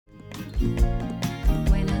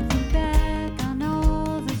When I think back on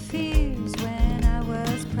all the fears when I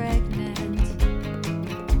was pregnant,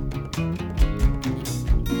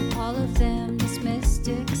 all of them dismissed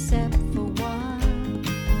except for one.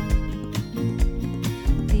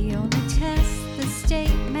 The only test the state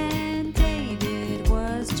mandated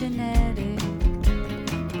was genetic.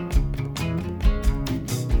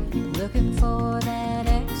 Looking for that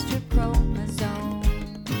extra chromosome.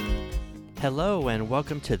 Hello and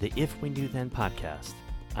welcome to the If We Knew Then podcast.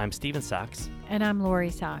 I'm Steven Sachs, And I'm Lori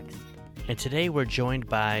Sachs. and today we're joined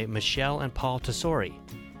by Michelle and Paul Tesori,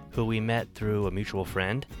 who we met through a mutual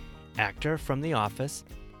friend, actor from The Office,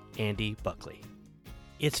 Andy Buckley.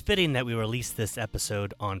 It's fitting that we release this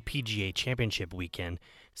episode on PGA Championship weekend,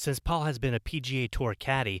 since Paul has been a PGA Tour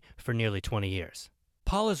caddy for nearly 20 years.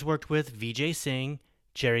 Paul has worked with Vijay Singh,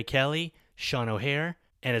 Jerry Kelly, Sean O'Hare,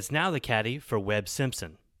 and is now the caddy for Webb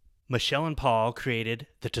Simpson. Michelle and Paul created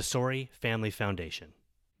the Tesori Family Foundation.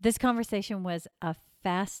 This conversation was a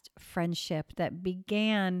fast friendship that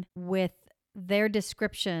began with their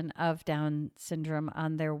description of Down syndrome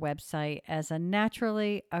on their website as a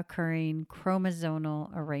naturally occurring chromosomal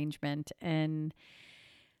arrangement. And,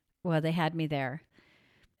 well, they had me there.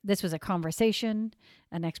 This was a conversation,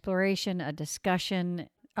 an exploration, a discussion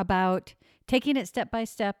about taking it step by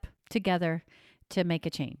step together to make a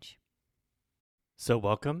change. So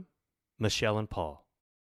welcome, Michelle and Paul.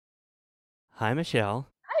 Hi, Michelle.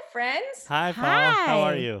 Hi, friends. Hi, Paul. How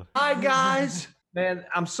are Hi. you? Hi, guys. Man,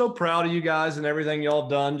 I'm so proud of you guys and everything y'all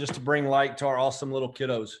done just to bring light to our awesome little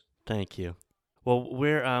kiddos. Thank you. Well,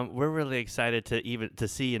 we're really excited to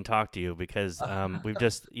see and talk to you because we've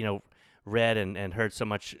just read and heard so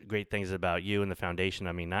much great things about you and the foundation.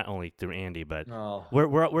 I mean, not only through Andy, but Oh,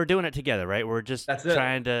 we're doing it together, right? We're just That's it.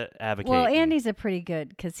 trying to advocate. Well, and- Andy's a pretty good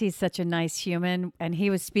because he's such a nice human and he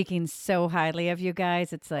was speaking so highly of you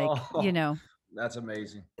guys. It's like, Oh. that's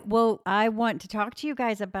amazing. Well, I want to talk to you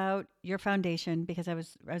guys about your foundation because I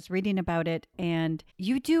was reading about it and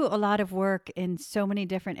you do a lot of work in so many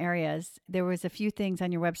different areas. There was a few things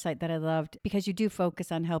on your website that I loved because you do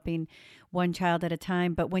focus on helping one child at a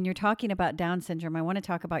time. But when you're talking about Down syndrome, I want to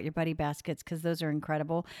talk about your buddy baskets because those are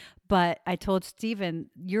incredible. But I told Stephen,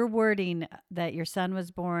 your wording that your son was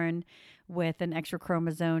born with an extra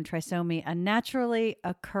chromosome trisomy, a naturally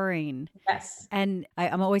occurring. Yes. And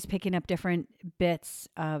I'm always picking up different bits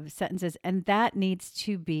of sentences, and that needs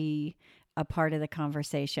to be a part of the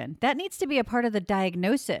conversation. That needs to be a part of the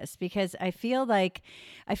diagnosis because I feel like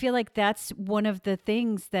that's one of the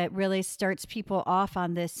things that really starts people off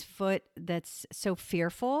on this foot that's so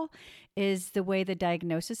fearful is the way the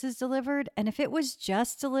diagnosis is delivered. And if it was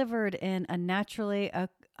just delivered in a naturally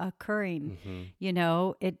occurring,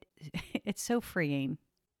 Mhm. it's so freeing.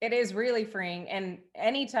 It is really freeing. And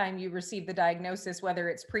anytime you receive the diagnosis, whether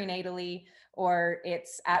it's prenatally or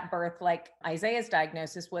it's at birth, like Isaiah's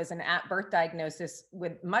diagnosis was an at birth diagnosis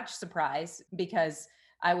with much surprise because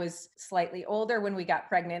I was slightly older when we got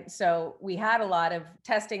pregnant. So we had a lot of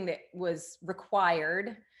testing that was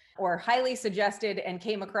required or highly suggested and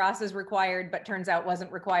came across as required, but turns out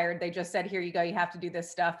wasn't required. They just said, here you go, you have to do this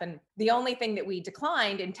stuff. And the only thing that we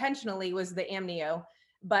declined intentionally was the amnio.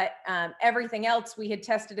 But everything else we had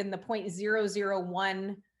tested in the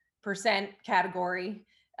 0.001% category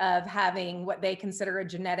of having what they consider a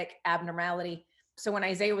genetic abnormality. So when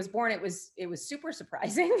Isaiah was born, it was super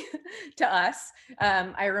surprising to us.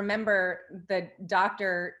 I remember the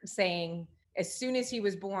doctor saying, as soon as he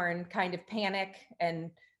was born, kind of panic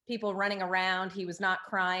and people running around. He was not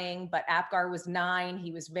crying, but Apgar was 9.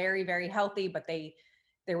 He was very, very healthy, but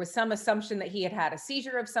there was some assumption that he had had a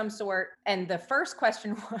seizure of some sort. And the first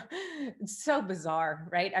question was so bizarre,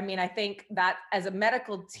 right? I mean, I think that as a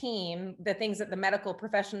medical team, the things that the medical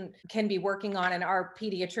profession can be working on, and our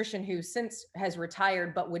pediatrician who since has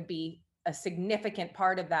retired, but would be a significant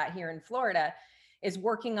part of that here in Florida, is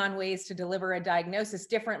working on ways to deliver a diagnosis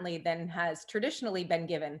differently than has traditionally been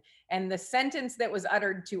given. And the sentence that was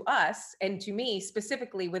uttered to us and to me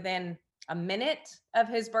specifically within a minute of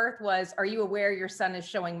his birth was, are you aware your son is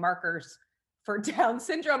showing markers for Down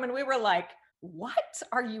syndrome? And we were like, what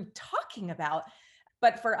are you talking about?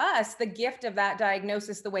 But for us, the gift of that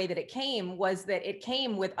diagnosis, the way that it came was that it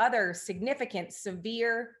came with other significant,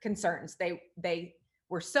 severe concerns. They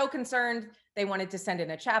were so concerned, they wanted to send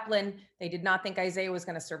in a chaplain. They did not think Isaiah was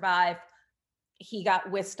going to survive. He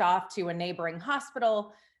got whisked off to a neighboring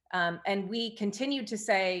hospital. And we continued to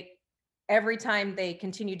say, every time they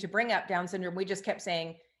continued to bring up Down syndrome, we just kept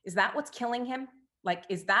saying, is that what's killing him? Like,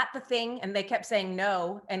 is that the thing? And they kept saying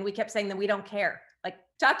no. And we kept saying that we don't care. Like,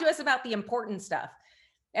 talk to us about the important stuff.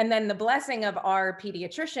 And then the blessing of our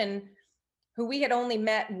pediatrician who we had only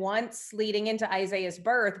met once leading into Isaiah's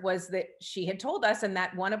birth, was that she had told us in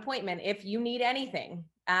that one appointment, if you need anything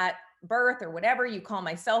at birth or whatever, you call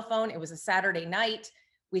my cell phone. It was a Saturday night.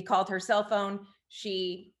 We called her cell phone.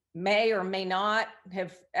 She may or may not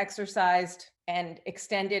have exercised and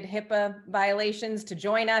extended HIPAA violations to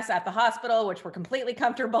join us at the hospital, which we're completely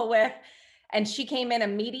comfortable with. And she came in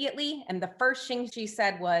immediately. And the first thing she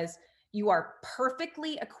said was, you are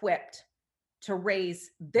perfectly equipped to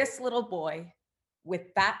raise this little boy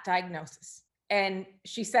with that diagnosis. And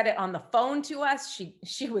she said it on the phone to us.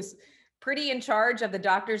 She was pretty in charge of the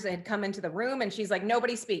doctors that had come into the room. And she's like,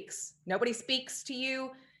 nobody speaks to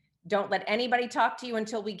you. Don't let anybody talk to you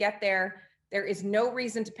until we get there. There is no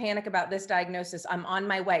reason to panic about this diagnosis. I'm on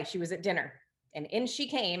my way. She was at dinner, and in she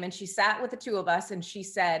came, and she sat with the two of us, and she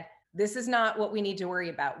said, this is not what we need to worry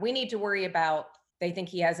about. We need to worry about, they think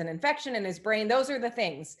he has an infection in his brain. Those are the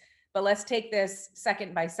things. But let's take this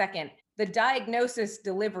second by second. The diagnosis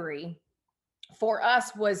delivery for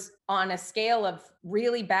us was on a scale of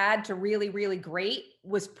really bad to really, really great,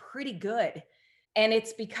 was pretty good. And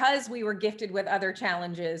it's because we were gifted with other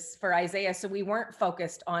challenges for Isaiah. So we weren't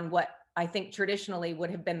focused on what I think traditionally would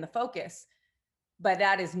have been the focus. But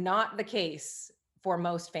that is not the case for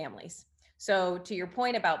most families. So to your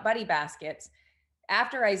point about buddy baskets,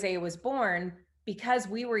 after Isaiah was born, because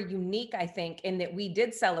we were unique, I think, in that we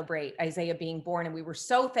did celebrate Isaiah being born, and we were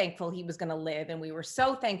so thankful he was going to live. And we were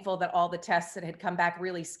so thankful that all the tests that had come back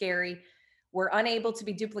really scary were unable to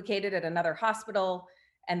be duplicated at another hospital.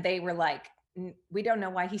 And they were like, we don't know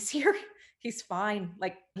why he's here. He's fine.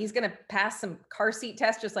 Like, he's going to pass some car seat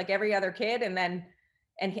tests just like every other kid. And then,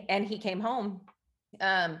 and he came home.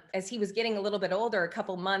 As he was getting a little bit older, a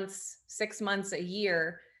couple months, 6 months, a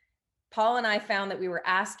year, Paul and I found that we were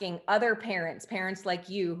asking other parents like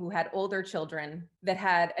you who had older children that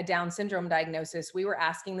had a Down syndrome diagnosis, we were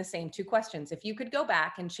asking the same two questions. If you could go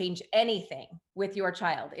back and change anything with your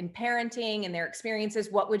child in parenting and their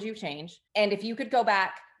experiences, what would you change? And if you could go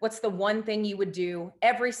back, what's the one thing you would do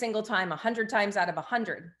every single time, 100 times out of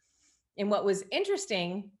 100? And what was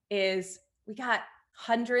interesting is we got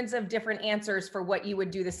hundreds of different answers for what you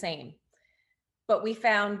would do the same. But we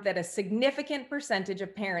found that a significant percentage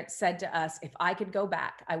of parents said to us, if I could go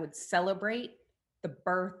back, I would celebrate the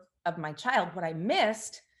birth of my child. What I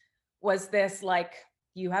missed was this, like,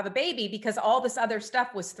 you have a baby, because all this other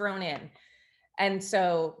stuff was thrown in. And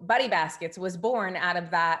so Buddy Baskets was born out of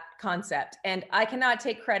that concept. And I cannot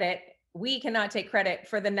take credit. We cannot take credit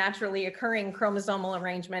for the naturally occurring chromosomal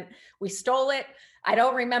arrangement. We stole it. I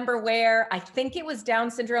don't remember where. I think it was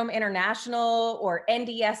Down Syndrome International or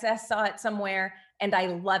NDSS saw it somewhere. And I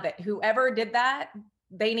love it. Whoever did that,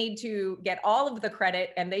 they need to get all of the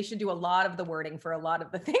credit, and they should do a lot of the wording for a lot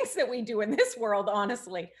of the things that we do in this world,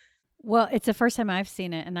 honestly. Well, it's the first time I've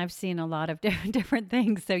seen it, and I've seen a lot of different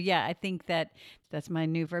things. So yeah, I think that's my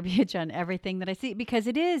new verbiage on everything that I see, because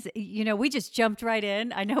it is, we just jumped right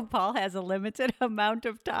in. I know Paul has a limited amount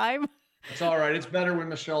of time. It's all right. It's better when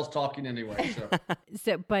Michelle's talking anyway.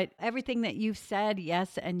 But everything that you've said,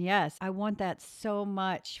 yes and yes, I want that so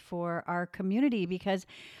much for our community, because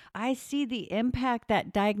I see the impact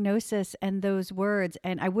that diagnosis and those words,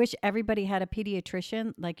 and I wish everybody had a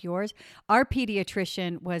pediatrician like yours. Our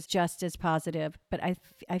pediatrician was just as positive, but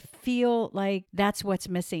I feel like that's what's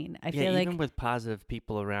missing. I feel like even with positive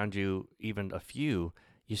people around you, even a few,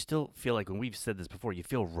 you still feel like, when we've said this before, you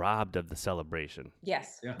feel robbed of the celebration.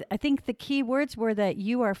 Yes. Yeah. I think the key words were that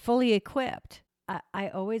you are fully equipped. I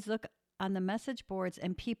always look on the message boards,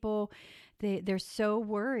 and people, they're so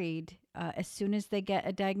worried as soon as they get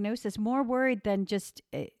a diagnosis, more worried than just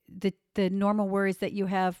the normal worries that you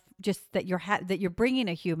have, just that you're bringing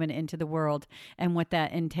a human into the world and what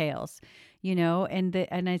that entails.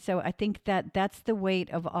 So I think that's the weight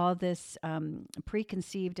of all this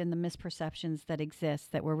preconceived and the misperceptions that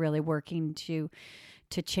exist that we're really working to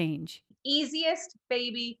change. Easiest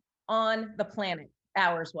baby on the planet,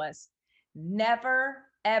 ours was. Never,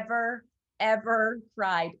 ever, ever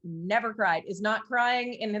cried. Never cried. Is not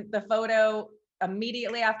crying in the photo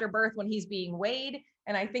immediately after birth when he's being weighed.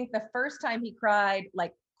 And I think the first time he cried,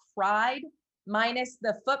 minus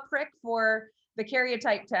the foot prick for the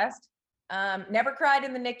karyotype test. Never cried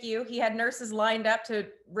in the NICU. He had nurses lined up to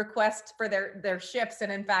request for their shifts.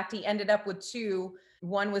 And in fact, he ended up with two.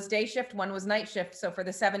 One was day shift, one was night shift. So for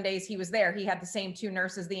the 7 days he was there, he had the same two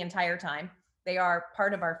nurses the entire time. They are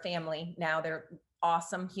part of our family now. They're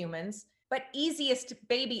awesome humans, but easiest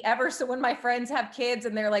baby ever. So when my friends have kids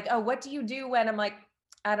and they're like, oh, what do you do when? I'm like,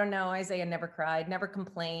 I don't know. Isaiah never cried, never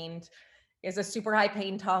complained. He has a super high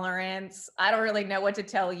pain tolerance. I don't really know what to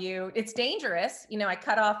tell you. It's dangerous. You know, I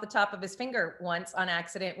cut off the top of his finger once on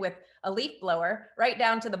accident with a leaf blower right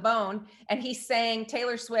down to the bone. And he sang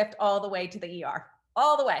Taylor Swift all the way to the ER,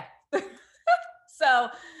 all the way. So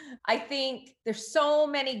I think there's so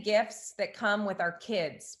many gifts that come with our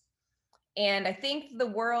kids. And I think the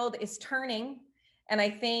world is turning. And I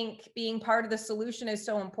think being part of the solution is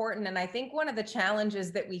so important. And I think one of the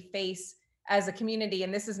challenges that we face as a community,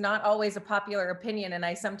 and this is not always a popular opinion, and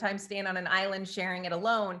I sometimes stand on an island sharing it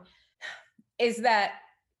alone, is that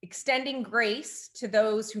extending grace to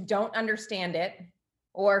those who don't understand it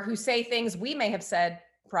or who say things we may have said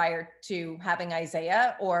prior to having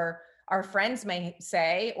Isaiah, or our friends may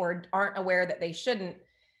say or aren't aware that they shouldn't.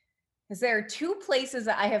 Is there are two places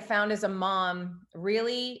that I have found as a mom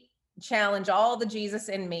really challenge all the Jesus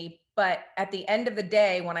in me. But at the end of the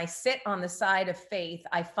day, when I sit on the side of faith,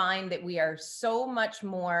 I find that we are so much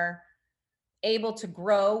more able to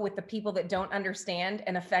grow with the people that don't understand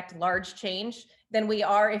and affect large change than we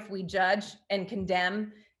are if we judge and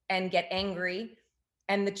condemn and get angry.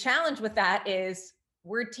 And the challenge with that is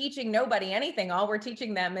we're teaching nobody anything. All we're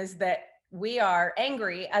teaching them is that we are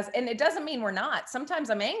angry, and it doesn't mean we're not. Sometimes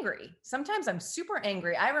I'm angry. Sometimes I'm super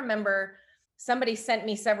angry. I remember somebody sent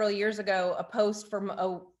me several years ago a post from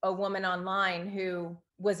a woman online who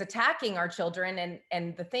was attacking our children,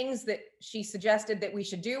 and the things that she suggested that we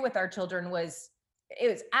should do with our children it was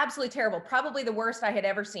absolutely terrible, probably the worst I had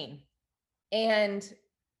ever seen. And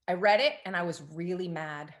I read it and I was really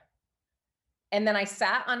mad. And then I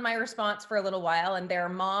sat on my response for a little while, and there are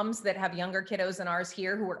moms that have younger kiddos than ours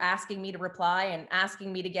here who were asking me to reply and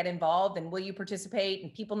asking me to get involved, and will you participate?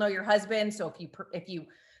 And people know your husband, so if you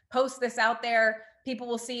post this out there, people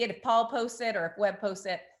will see it if Paul posts it or if Webb posts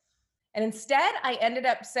it. And instead, I ended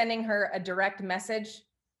up sending her a direct message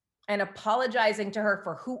and apologizing to her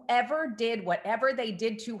for whoever did whatever they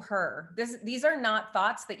did to her. These are not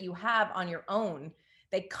thoughts that you have on your own.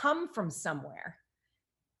 They come from somewhere.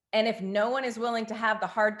 And if no one is willing to have the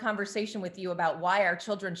hard conversation with you about why our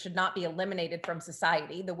children should not be eliminated from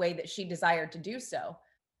society the way that she desired to do so,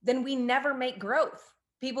 then we never make growth.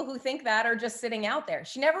 People who think that are just sitting out there.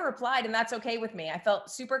 She never replied, and that's okay with me. I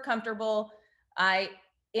felt super comfortable. I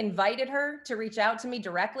invited her to reach out to me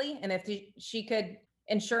directly. And if she could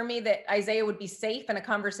ensure me that Isaiah would be safe in a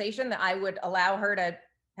conversation, that I would allow her to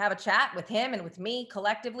have a chat with him and with me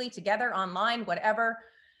collectively together online, whatever.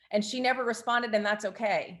 And she never responded, and that's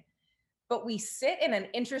okay. But we sit in an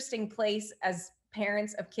interesting place as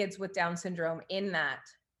parents of kids with Down syndrome in that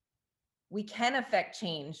we can affect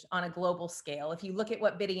change on a global scale. If you look at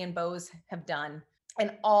what Biddy and Bose have done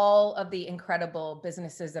and all of the incredible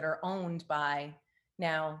businesses that are owned by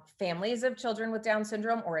now families of children with Down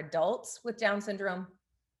syndrome or adults with Down syndrome,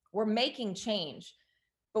 we're making change,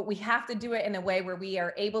 but we have to do it in a way where we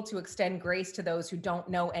are able to extend grace to those who don't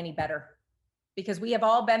know any better, because we have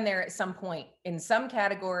all been there at some point in some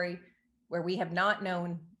category where we have not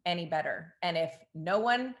known any better. And if no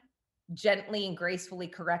one gently and gracefully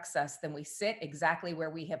corrects us, then we sit exactly where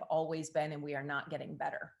we have always been, and we are not getting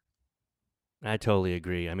better. I totally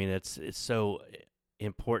agree. I mean, it's so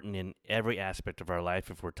important in every aspect of our life.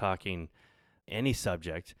 If we're talking any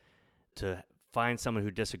subject, to find someone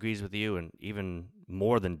who disagrees with you, and even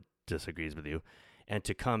more than disagrees with you, and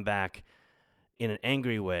to come back in an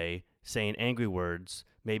angry way, saying angry words,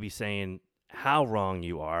 maybe saying how wrong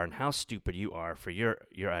you are and how stupid you are for your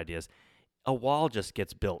ideas. A wall just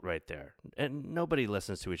gets built right there, and nobody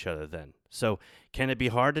listens to each other then. So can it be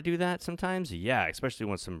hard to do that sometimes? Yeah, especially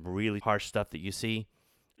when some really harsh stuff that you see,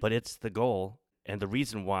 but it's the goal. And the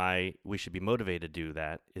reason why we should be motivated to do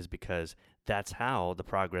that is because that's how the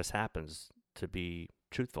progress happens, to be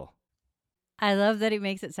truthful. I love that it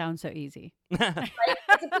makes it sound so easy. Right?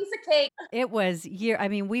 It's a piece of cake. It was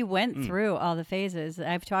we went through all the phases.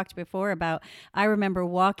 I've talked before about, I remember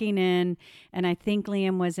walking in, and I think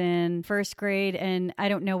Liam was in first grade, and I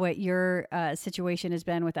don't know what your situation has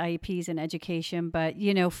been with IEPs and education, but,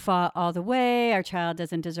 fought all the way. Our child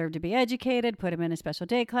doesn't deserve to be educated. Put him in a special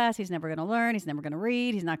day class. He's never going to learn. He's never going to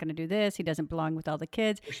read. He's not going to do this. He doesn't belong with all the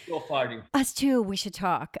kids. We're still fighting. Us too. We should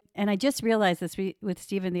talk. And I just realized this with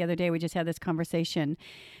Stephen the other day. We just had this conversation.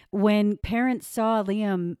 When parents saw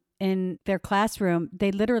Liam in their classroom,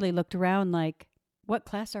 they literally looked around like, what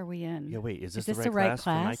class are we in? Yeah, wait, is this the the right class for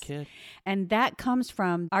my kid? And that comes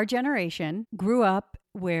from our generation, grew up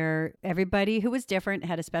where everybody who was different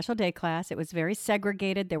had a special day class. It was very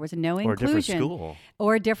segregated. There was no inclusion. Or a different school.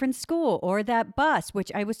 Or a different school. Or that bus,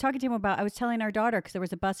 which I was talking to him about. I was telling our daughter, because there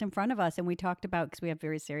was a bus in front of us, and we talked about, because we have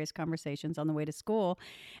very serious conversations on the way to school.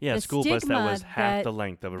 Yeah, the a school bus that was half that the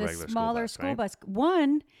length of a regular school bus. The smaller school bus.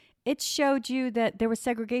 One, it showed you that there was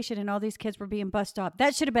segregation and all these kids were being bussed off.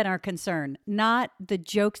 That should have been our concern, not the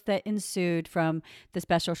jokes that ensued from the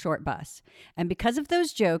special short bus. And because of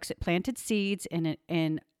those jokes, it planted seeds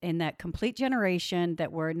in that complete generation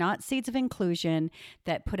that were not seeds of inclusion,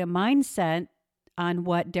 that put a mindset on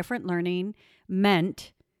what different learning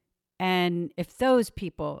meant. And if those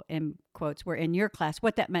people, in quotes, were in your class,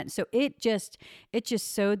 what that meant. So it just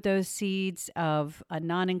sowed those seeds of a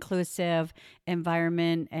non-inclusive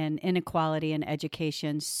environment and inequality in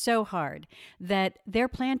education so hard that they're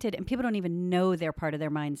planted and people don't even know they're part of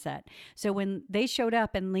their mindset. So when they showed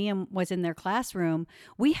up and Liam was in their classroom,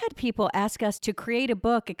 we had people ask us to create a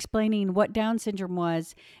book explaining what Down syndrome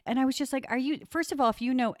was. And I was just like, first of all, if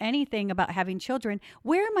you know anything about having children,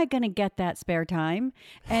 where am I going to get that spare time?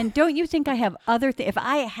 And don't you think I have other if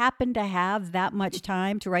I happen to have that much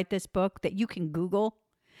time to write this book that you can Google,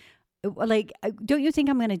 like, don't you think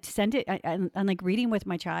I'm going to send it and like reading with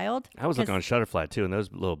my child? I was looking on Shutterfly too, and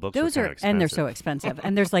those little books those are are, and they're so expensive.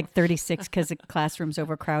 And there's like 36 because the classroom's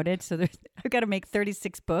overcrowded. So I've got to make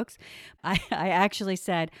 36 books. I actually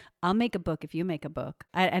said, I'll make a book if you make a book.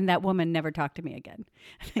 And that woman never talked to me again.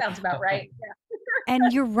 Sounds about right. Yeah.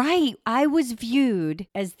 And you're right. I was viewed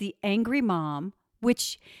as the angry mom,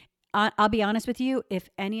 which I'll be honest with you, if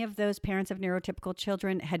any of those parents of neurotypical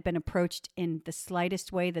children had been approached in the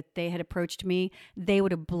slightest way that they had approached me, they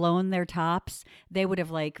would have blown their tops. They would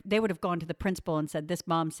have gone to the principal and said, this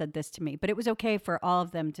mom said this to me. But it was okay for all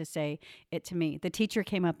of them to say it to me. The teacher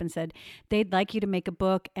came up and said, they'd like you to make a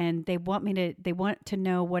book and they want to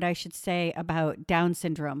know what I should say about Down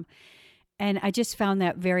syndrome. And I just found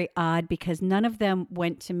that very odd because none of them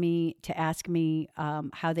went to me to ask me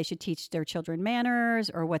how they should teach their children manners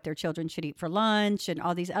or what their children should eat for lunch and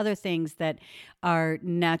all these other things that are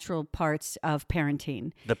natural parts of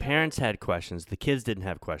parenting. The parents had questions. The kids didn't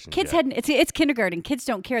have questions. Kids yet. hadn't. It's kindergarten. Kids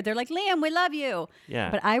don't care. They're like, Liam, we love you. Yeah.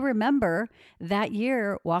 But I remember that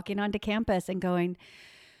year walking onto campus and going,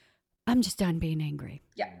 I'm just done being angry.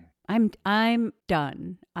 Yeah. I'm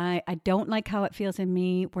done. I don't like how it feels in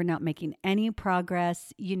me. We're not making any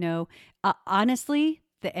progress. Honestly,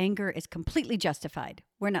 the anger is completely justified.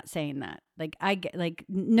 We're not saying that.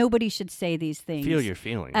 Nobody should say these things. Feel your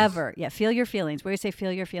feelings. Ever. Yeah. Feel your feelings. Where you say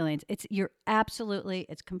feel your feelings, it's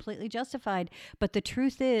completely justified. But the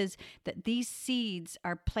truth is that these seeds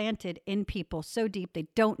are planted in people so deep they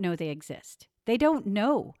don't know they exist. They don't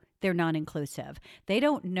know they're non-inclusive. They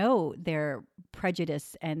don't know they're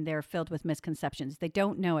prejudiced and they're filled with misconceptions. They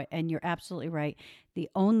don't know it. And you're absolutely right. The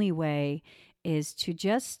only way is to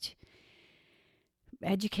just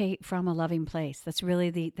educate from a loving place. That's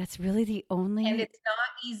really the only. And it's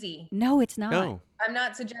not easy. No, it's not. No. I'm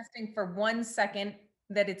not suggesting for 1 second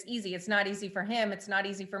that it's easy. It's not easy for him. It's not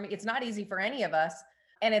easy for me. It's not easy for any of us.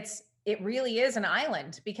 And it really is an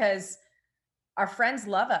island because our friends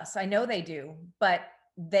love us. I know they do, but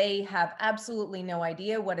they have absolutely no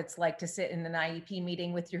idea what it's like to sit in an IEP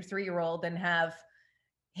meeting with your 3-year-old and have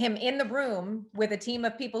him in the room with a team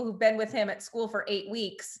of people who've been with him at school for 8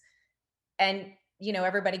 weeks. And,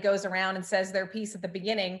 everybody goes around and says their piece at the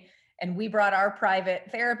beginning. And we brought our private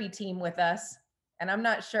therapy team with us. And I'm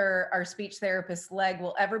not sure our speech therapist's leg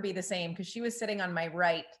will ever be the same because she was sitting on my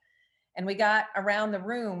right. And we got around the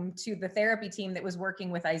room to the therapy team that was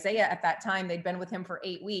working with Isaiah at that time. They'd been with him for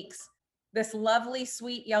 8 weeks. This lovely,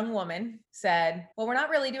 sweet young woman said, well, we're not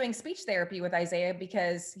really doing speech therapy with Isaiah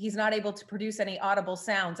because he's not able to produce any audible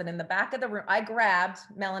sounds. And in the back of the room, I grabbed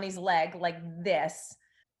Melanie's leg like this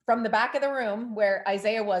from the back of the room where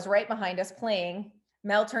Isaiah was right behind us playing.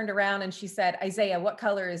 Mel turned around and she said, Isaiah, what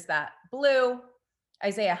color is that? Blue.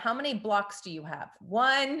 Isaiah, how many blocks do you have?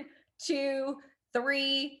 1, 2,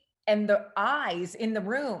 3. And the eyes in the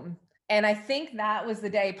room. And I think that was the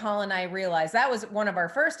day Paul and I realized that was one of our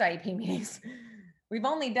first IEP meetings. We've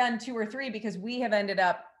only done 2 or 3 because we have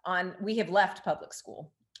left public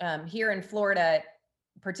school. Here in Florida,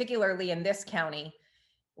 particularly in this county,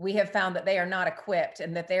 we have found that they are not equipped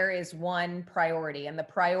and that there is one priority. And the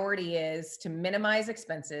priority is to minimize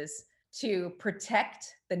expenses, to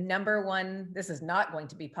protect the number one, this is not going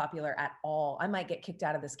to be popular at all. I might get kicked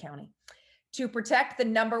out of this county. To protect the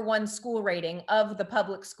number one school rating of the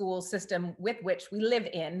public school system with which we live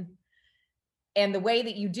in. And the way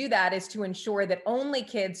that you do that is to ensure that only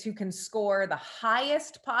kids who can score the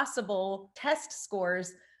highest possible test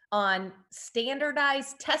scores on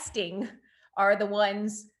standardized testing are the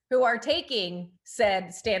ones who are taking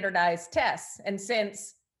said standardized tests. And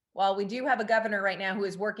since, while we do have a governor right now who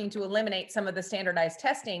is working to eliminate some of the standardized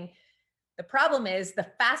testing, the problem is the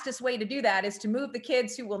fastest way to do that is to move the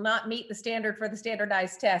kids who will not meet the standard for the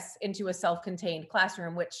standardized tests into a self-contained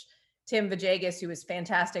classroom, which Tim Vajegas, who is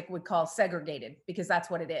fantastic, would call segregated, because that's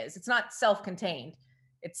what it is. It's not self-contained,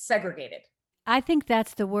 it's segregated. I think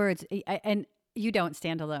that's the words. And you don't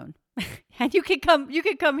stand alone. And you can come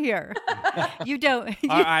here. You don't.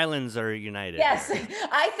 Our islands are united. Yes.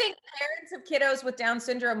 I think parents of kiddos with Down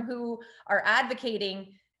syndrome who are advocating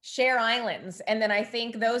share islands. And then I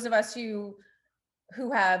think those of us who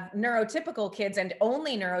have neurotypical kids and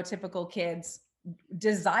only neurotypical kids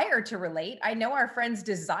desire to relate. I know our friends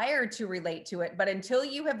desire to relate to it, but until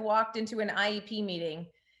you have walked into an IEP meeting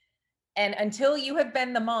and until you have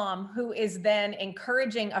been the mom who is then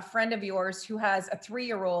encouraging a friend of yours who has a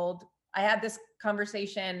 3-year-old. I had this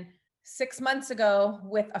conversation 6 months ago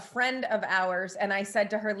with a friend of ours, and I said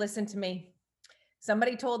to her, listen to me.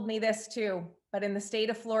 Somebody told me this too, but in the state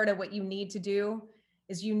of Florida, what you need to do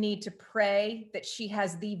is you need to pray that she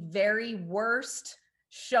has the very worst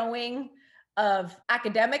showing of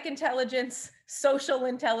academic intelligence, social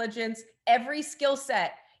intelligence, every skill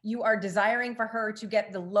set. You are desiring for her to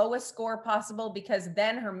get the lowest score possible, because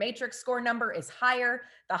then her matrix score number is higher.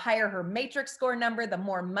 The higher her matrix score number, the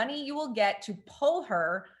more money you will get to pull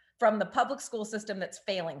her from the public school system that's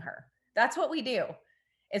failing her. That's what we do,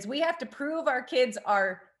 is we have to prove our kids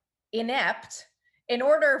are inept in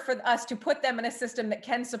order for us to put them in a system that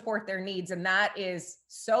can support their needs. And that is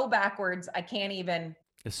so backwards. I can't even.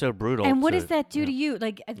 It's so brutal. And what does that do to you?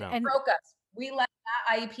 Like, No. and Broke us. We left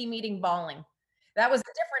that IEP meeting bawling. That was a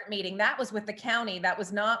different meeting. That was with the county. That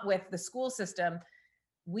was not with the school system.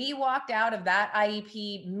 We walked out of that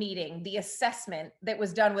IEP meeting, the assessment that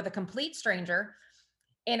was done with a complete stranger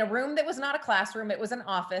in a room that was not a classroom. It was an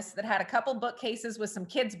office that had a couple bookcases with some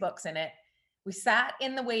kids' books in it. We sat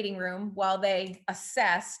in the waiting room while they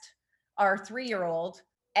assessed our 3-year-old.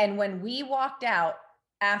 And when we walked out,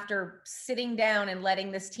 after sitting down and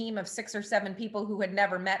letting this team of 6 or 7 people who had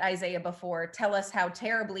never met Isaiah before tell us how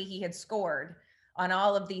terribly he had scored on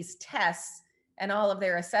all of these tests and all of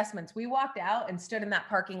their assessments, we walked out and stood in that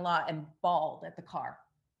parking lot and bawled at the car.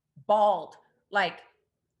 Bawled. Like,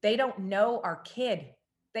 they don't know our kid.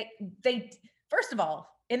 They first of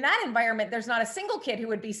all, in that environment, there's not a single kid who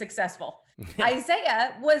would be successful.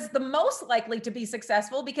 Isaiah was the most likely to be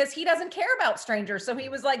successful because he doesn't care about strangers. So he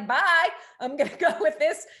was like, bye, I'm going to go with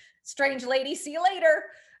this strange lady. See you later.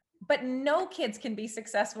 But no kids can be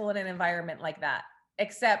successful in an environment like that,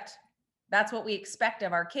 except that's what we expect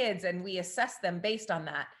of our kids. And we assess them based on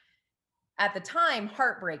that. At the time,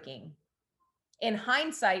 heartbreaking. In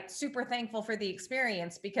hindsight, super thankful for the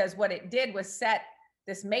experience, because what it did was set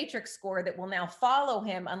this matrix score that will now follow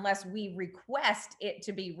him unless we request it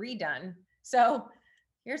to be redone. So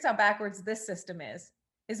here's how backwards this system is.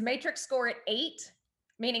 His matrix score at 8,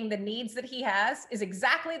 meaning the needs that he has, is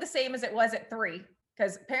exactly the same as it was at 3,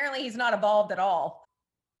 because apparently he's not evolved at all.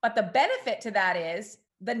 But the benefit to that is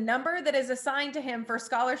the number that is assigned to him for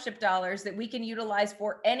scholarship dollars that we can utilize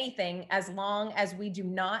for anything, as long as we do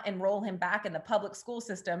not enroll him back in the public school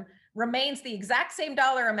system, remains the exact same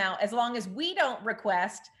dollar amount, as long as we don't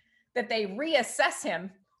request that they reassess him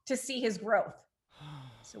to see his growth.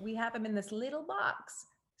 So we have him in this little box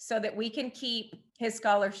so that we can keep his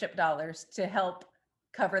scholarship dollars to help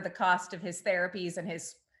cover the cost of his therapies and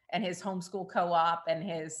his homeschool co-op and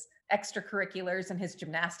his extracurriculars and his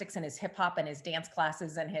gymnastics and his hip hop and his dance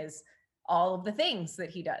classes and his all of the things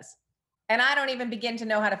that he does. And I don't even begin to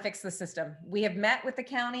know how to fix the system. We have met with the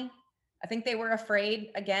county. I think they were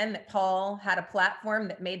afraid, again, that Paul had a platform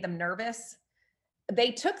that made them nervous.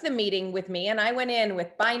 They took the meeting with me, and I went in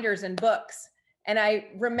with binders and books. And I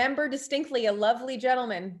remember distinctly a lovely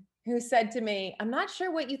gentleman who said to me, I'm not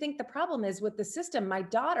sure what you think the problem is with the system. My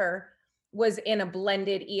daughter was in a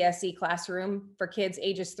blended ESE classroom for kids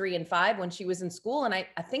ages 3 and 5 when she was in school. And I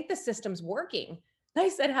think the system's working. I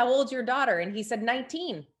said, how old's your daughter? And he said,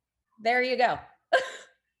 19. There you go.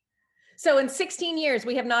 So in 16 years,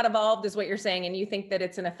 we have not evolved, is what you're saying. And you think that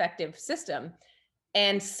it's an effective system.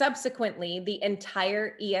 And subsequently, the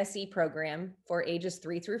entire ESE program for ages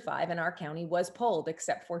 3 through 5 in our county was pulled,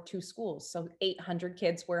 except for 2 schools. So 800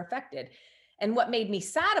 kids were affected. And what made me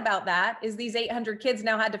sad about that is these 800 kids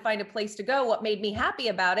now had to find a place to go. What made me happy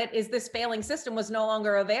about it is this failing system was no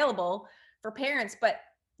longer available for parents, but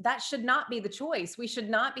that should not be the choice. We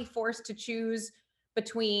should not be forced to choose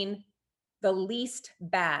between the least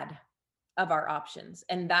bad of our options.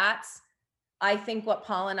 And that's, I think, what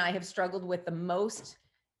Paul and I have struggled with the most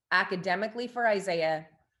academically for Isaiah,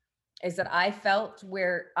 is that I felt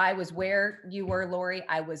where you were, Lori.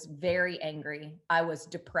 I was very angry. I was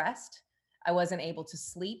depressed. I wasn't able to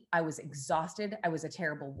sleep. I was exhausted. I was a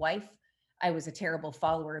terrible wife. I was a terrible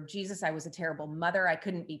follower of Jesus. I was a terrible mother. I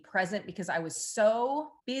couldn't be present because I was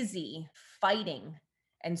so busy fighting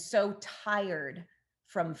and so tired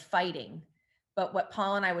from fighting. But what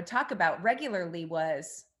Paul and I would talk about regularly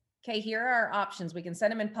was, okay, here are our options. We can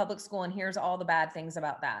send him in public school, and here's all the bad things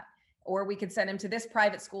about that. Or we could send him to this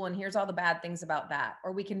private school, and here's all the bad things about that.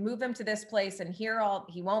 Or we can move him to this place, and he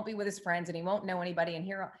won't be with his friends, and he won't know anybody. And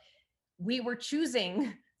we were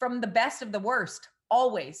choosing from the best of the worst,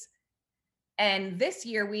 always. And this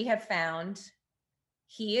year we have found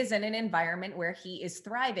he is in an environment where he is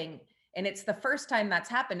thriving. And it's the first time that's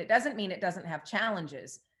happened. It doesn't mean it doesn't have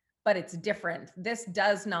challenges, but it's different. This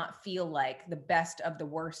does not feel like the best of the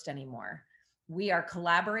worst anymore. We are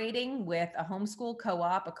collaborating with a homeschool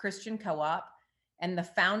co-op, a Christian co-op, and the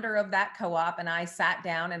founder of that co-op and I sat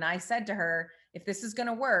down and I said to her, if this is going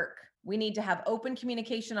to work, we need to have open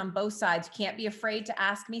communication on both sides. You can't be afraid to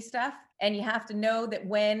ask me stuff. And you have to know that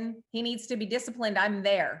when he needs to be disciplined, I'm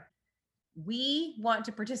there. We want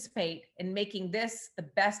to participate in making this the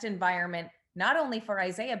best environment, not only for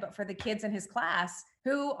Isaiah, but for the kids in his class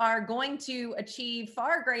who are going to achieve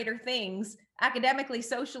far greater things academically,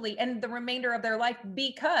 socially, and the remainder of their life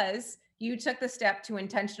because you took the step to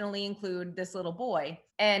intentionally include this little boy.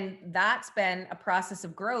 And that's been a process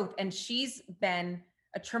of growth. And she's been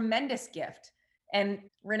a tremendous gift. And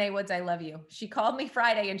Renee Woods, I love you. She called me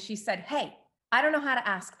Friday and she said, hey, I don't know how to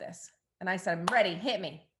ask this. And I said, I'm ready, hit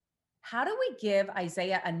me. How do we give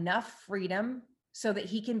Isaiah enough freedom so that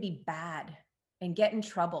he can be bad and get in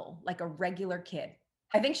trouble like a regular kid?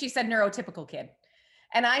 I think she said neurotypical kid.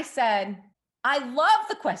 And I said, I love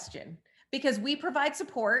the question because we provide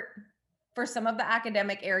support for some of the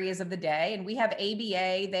academic areas of the day. And we have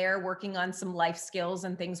ABA there working on some life skills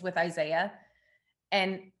and things with Isaiah.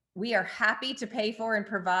 And we are happy to pay for and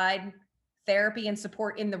provide therapy and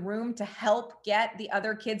support in the room to help get the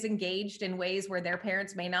other kids engaged in ways where their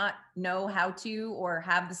parents may not know how to or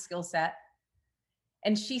have the skill set.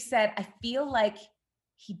 And she said, I feel like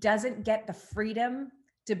he doesn't get the freedom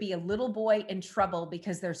to be a little boy in trouble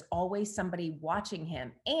because there's always somebody watching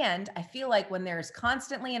him. And I feel like when there's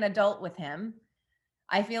constantly an adult with him,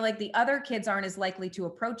 I feel like the other kids aren't as likely to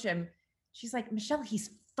approach him. She's like, Michelle,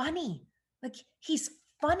 he's funny. Like, he's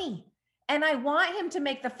funny. And I want him to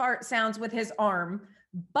make the fart sounds with his arm,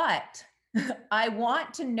 but I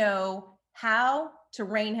want to know how to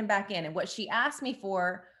rein him back in. And what she asked me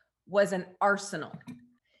for was an arsenal.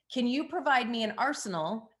 Can you provide me an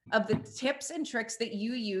arsenal of the tips and tricks that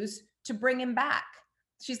you use to bring him back?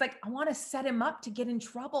 She's like, I want to set him up to get in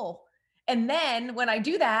trouble. And then when I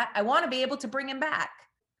do that, I want to be able to bring him back.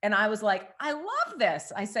 And I was like, I love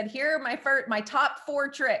this. I said, here are my top 4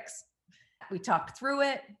 tricks. We talked through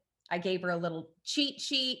it. I gave her a little cheat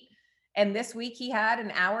sheet. And this week he had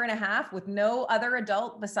an hour and a half with no other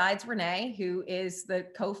adult besides Renee, who is the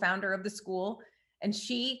co-founder of the school. And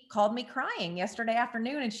she called me crying yesterday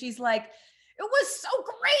afternoon. And she's like, it was so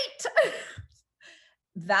great.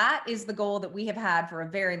 That is the goal that we have had for a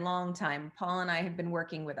very long time. Paul and I have been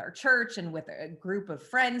working with our church and with a group of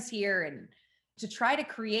friends here and to try to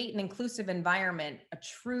create an inclusive environment, a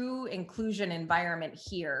true inclusion environment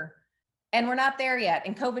here. And we're not there yet.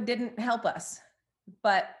 And COVID didn't help us.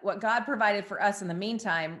 But what God provided for us in the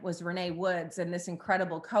meantime was Renee Woods and this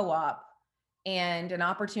incredible co-op and an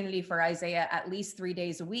opportunity for Isaiah at least 3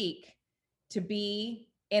 days a week to be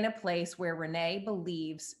in a place where Renee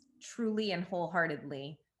believes truly and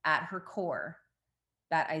wholeheartedly at her core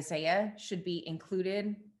that Isaiah should be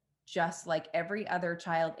included just like every other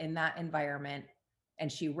child in that environment.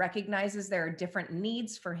 And she recognizes there are different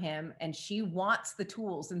needs for him and she wants the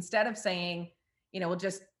tools instead of saying, we'll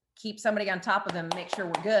just keep somebody on top of him and make sure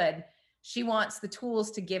we're good. She wants the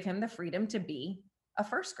tools to give him the freedom to be a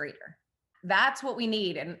first grader. That's what we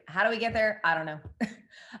need. And how do we get there? I don't know.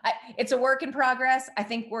 It's a work in progress. I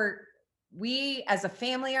think we as a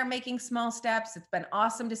family are making small steps. It's been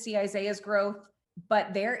awesome to see Isaiah's growth,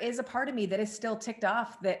 but there is a part of me that is still ticked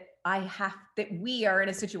off that we are in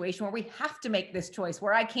a situation where we have to make this choice,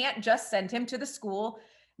 where I can't just send him to the school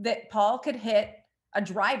that Paul could hit a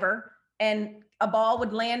driver and a ball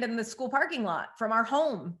would land in the school parking lot from our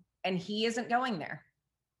home. And he isn't going there.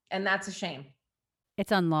 And that's a shame.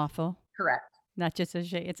 It's unlawful. Correct. Not just a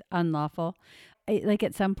shame. It's unlawful. Like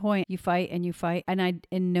at some point you fight. And I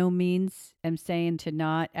in no means am saying to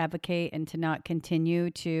not advocate and to not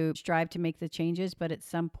continue to strive to make the changes. But at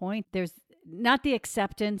some point there's not the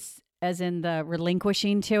acceptance as in the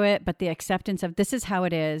relinquishing to it, but the acceptance of this is how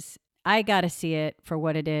it is. I got to see it for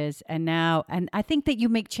what it is. And I think that you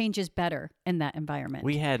make changes better in that environment.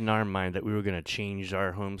 We had in our mind that we were going to change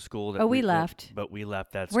our homeschool. We left. But we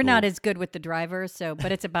left that school. We're not as good with the drivers,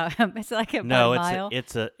 but it's about, it's like about no, a mile.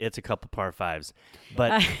 it's a couple par fives.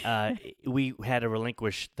 But we had to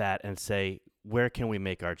relinquish that and say, where can we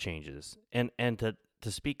make our changes? And to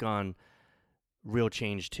speak on real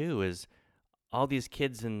change too is all these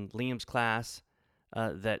kids in Liam's class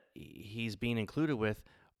that he's being included with,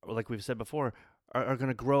 like we've said before, are going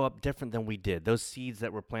to grow up different than we did. Those seeds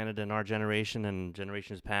that were planted in our generation and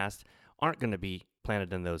generations past aren't going to be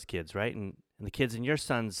planted in those kids, right? And the kids in your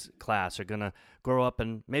son's class are going to grow up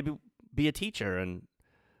and maybe be a teacher and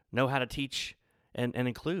know how to teach and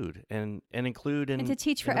include and to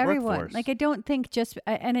teach for in the everyone. workforce. Like I don't think just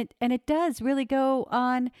and it does really go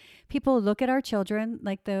on. People look at our children,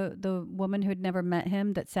 like the woman who'd never met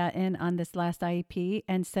him that sat in on this last IEP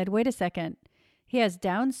and said, "Wait a second. He has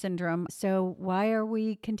Down syndrome, so why are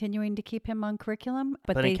we continuing to keep him on curriculum?"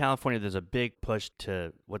 But in California, there's a big push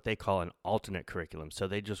to what they call an alternate curriculum. So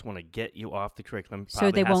they just want to get you off the curriculum.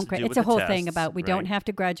 So they won't. It's a whole thing tests, about we don't have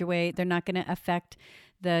to graduate. They're not going to affect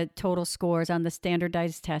the total scores on the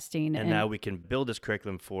standardized testing. And now we can build this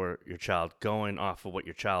curriculum for your child going off of what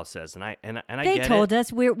your child says. And I they get told it.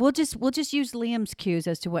 us we'll just use Liam's cues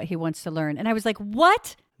as to what he wants to learn. And I was like,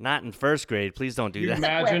 what? Not in first grade. Please don't do Can you that.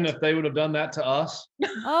 imagine if they would have done that to us?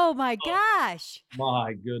 Oh my gosh.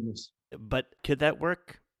 My goodness. But could that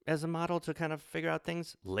work as a model to kind of figure out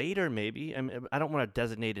things later? Maybe. I mean, I don't want to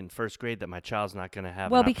designate in first grade that my child's not going to have.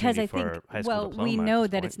 Well, an because I opportunity think for high school diploma we at know this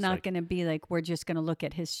that point. it's not going to be like we're just going to look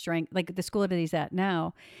at his strength. Like the school that he's at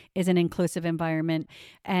now is an inclusive environment,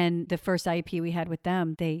 and the first IEP we had with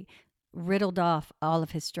them, they riddled off all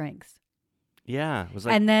of his strengths. Yeah, it was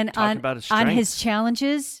like and then about his on his strengths.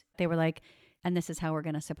 challenges, they were like, and this is how we're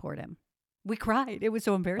going to support him. We cried. It was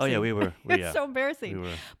so embarrassing. Oh yeah, we were. It's so embarrassing. We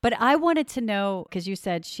were. But I wanted to know, because you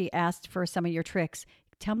said she asked for some of your tricks.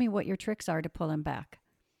 Tell me what your tricks are to pull him back.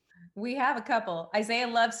 We have a couple. Isaiah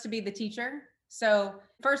loves to be the teacher. So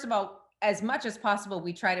first of all, as much as possible,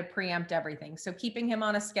 we try to preempt everything. So keeping him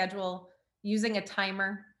on a schedule, using a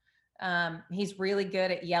timer. He's really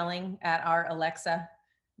good at yelling at our Alexa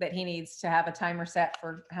that he needs to have a timer set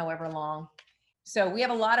for however long. So we have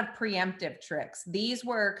a lot of preemptive tricks. These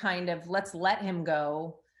were kind of, let's let him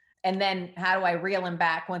go. And then how do I reel him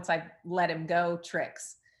back once I let him go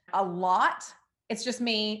tricks? A lot. It's just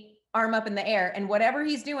me, arm up in the air. And whatever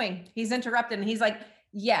he's doing, he's interrupted. And he's like,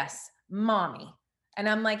 yes, mommy. And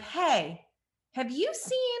I'm like, hey, have you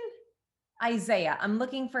seen Isaiah? I'm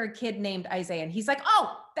looking for a kid named Isaiah. And he's like,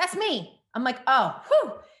 oh, that's me. I'm like, oh,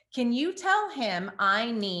 whew. Can you tell him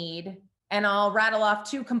I need, and I'll rattle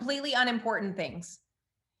off two completely unimportant things.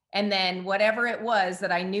 And then whatever it was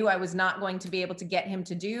that I knew I was not going to be able to get him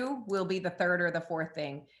to do will be the third or the fourth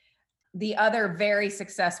thing. The other very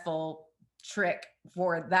successful trick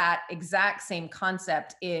for that exact same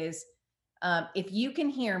concept is if you can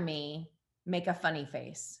hear me, make a funny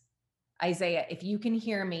face. Isaiah, if you can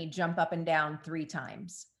hear me, jump up and down 3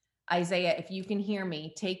 times. Isaiah, if you can hear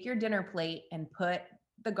me, take your dinner plate and put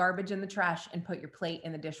the garbage in the trash and put your plate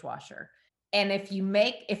in the dishwasher. And if we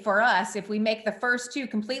make the first 2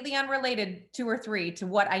 completely unrelated, 2 or 3, to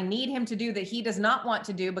what I need him to do that he does not want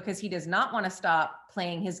to do because he does not want to stop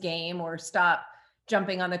playing his game or stop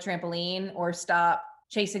jumping on the trampoline or stop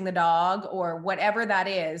chasing the dog or whatever that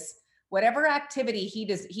is, whatever activity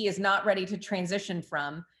he is not ready to transition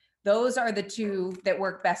from, those are the 2 that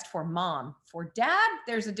work best for mom. For dad,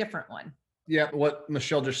 there's a different one. Yeah, what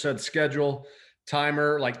Michelle just said, schedule,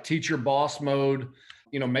 timer, like teacher boss mode,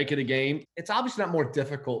 make it a game. It's obviously not more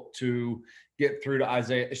difficult to get through to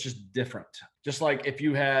Isaiah. It's just different. Just like if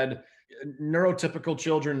you had neurotypical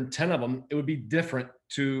children, 10 of them, it would be different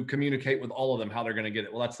to communicate with all of them how they're going to get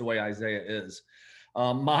it. Well, that's the way Isaiah is.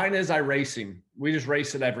 Mine is iRacing. We just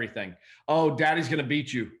race at everything. Oh, daddy's going to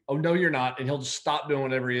beat you. Oh, no, you're not. And he'll just stop doing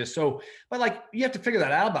whatever he is. So, but you have to figure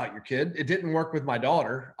that out about your kid. It didn't work with my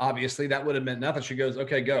daughter. Obviously that would have meant nothing. She goes,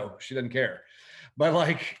 okay, go. She doesn't care.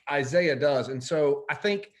 But Isaiah does. And so I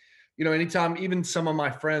think, anytime, even some of my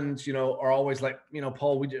friends, are always like,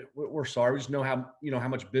 Paul, we're sorry. We just know how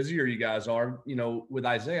much busier you guys are, with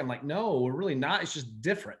Isaiah. I'm like, no, we're really not. It's just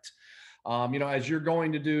different. As you're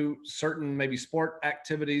going to do certain maybe sport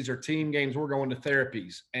activities or team games, we're going to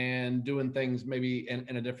therapies and doing things maybe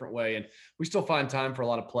in a different way. And we still find time for a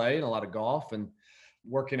lot of play and a lot of golf and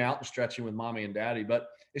working out and stretching with mommy and daddy, but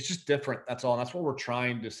it's just different. That's all. And that's what we're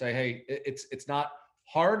trying to say. Hey, it's not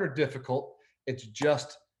hard or difficult. It's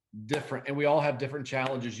just different. And we all have different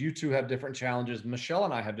challenges. You 2 have different challenges. Michelle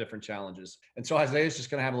and I have different challenges. And so Isaiah's just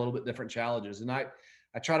going to have a little bit different challenges. And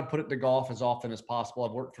I try to put it to golf as often as possible.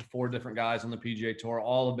 I've worked for 4 different guys on the PGA Tour.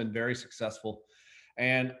 All have been very successful,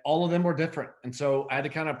 and all of them were different. And so I had to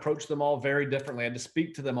kind of approach them all very differently. I had to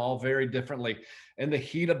speak to them all very differently. In the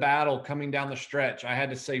heat of battle coming down the stretch, I had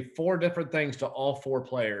to say 4 different things to all 4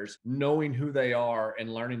 players, knowing who they are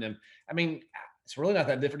and learning them. I mean, it's really not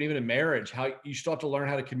that different even in marriage. How you still have to learn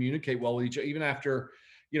how to communicate well with each other, even after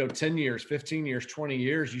 10 years, 15 years, 20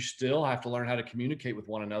 years, you still have to learn how to communicate with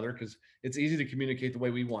one another, because it's easy to communicate the way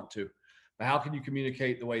we want to. But how can you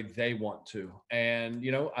communicate the way they want to? And,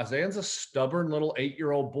 Isaiah's a stubborn little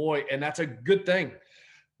 8-year-old boy, and that's a good thing.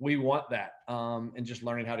 We want that. And just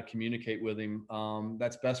learning how to communicate with him.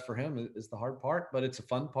 That's best for him is the hard part, but it's a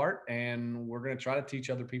fun part. And we're going to try to teach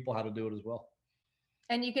other people how to do it as well.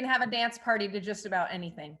 And you can have a dance party to just about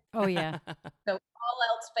anything. Oh, yeah. So all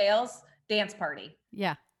else fails, dance party.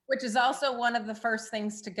 Yeah. Which is also one of the first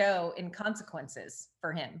things to go in consequences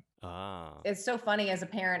for him. Ah. It's so funny as a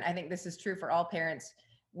parent. I think this is true for all parents.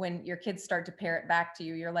 When your kids start to parrot back to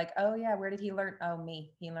you, you're like, oh yeah, where did he learn? Oh,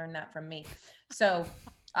 me. He learned that from me. So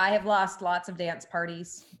I have lost lots of dance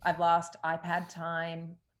parties. I've lost iPad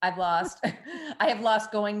time. I have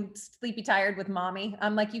lost going sleepy tired with mommy.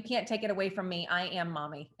 I'm like, you can't take it away from me. I am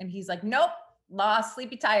mommy. And he's like, nope, lost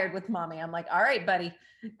sleepy tired with mommy. I'm like, all right, buddy.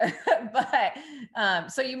 But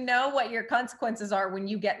so what your consequences are when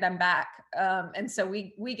you get them back. And so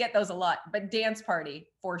we get those a lot, but dance party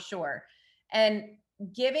for sure. And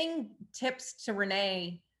giving tips to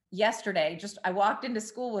Renee yesterday, I walked into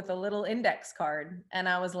school with a little index card and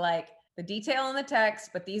I was like, the detail in the text,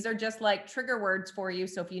 but these are just like trigger words for you.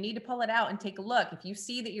 So if you need to pull it out and take a look, if you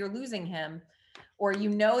see that you're losing him, or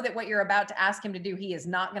that what you're about to ask him to do, he is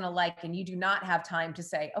not going to like, and you do not have time to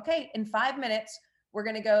say, okay, in 5 minutes, we're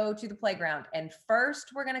going to go to the playground. And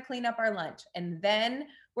first we're going to clean up our lunch. And then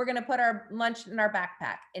we're going to put our lunch in our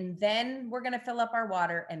backpack. And then we're going to fill up our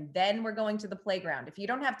water. And then we're going to the playground. If you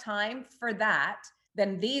don't have time for that,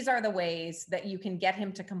 then these are the ways that you can get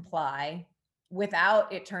him to comply without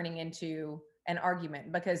it turning into an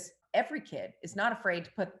argument, because every kid is not afraid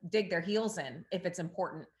to dig their heels in if it's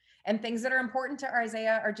important. And things that are important to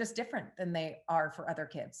Isaiah are just different than they are for other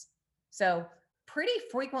kids. So pretty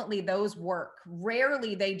frequently those work.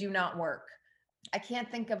 Rarely they do not work. I can't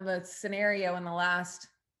think of a scenario in the last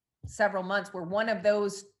several months where one of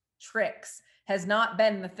those tricks has not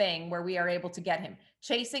been the thing where we are able to get him.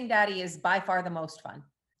 Chasing daddy is by far the most fun.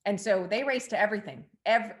 And so they race to everything.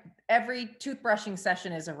 Every toothbrushing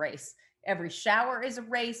session is a race. Every shower is a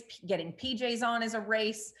race. Getting PJs on is a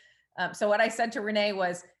race. So what I said to Renee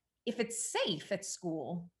was, if it's safe at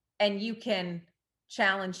school and you can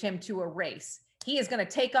challenge him to a race, he is going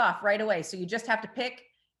to take off right away. So you just have to pick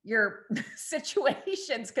your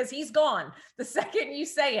situations, because he's gone. The second you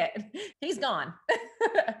say it, he's gone.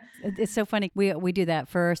 It's so funny. We do that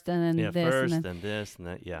first and then this. First, and then this, and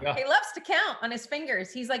that. Yeah. He loves to count on his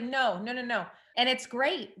fingers. He's like, no. And it's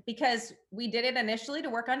great because we did it initially to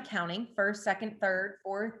work on counting: first, second, third,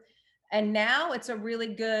 fourth. And now it's a really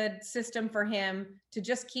good system for him to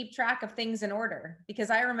just keep track of things in order. Because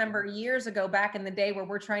I remember years ago, back in the day, where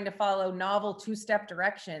we're trying to follow novel 2-step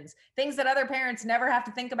directions, things that other parents never have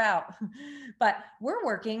to think about. But we're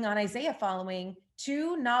working on Isaiah following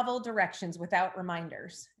 2 novel directions without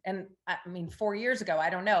reminders. And I mean, 4 years ago, I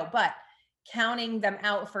don't know, but counting them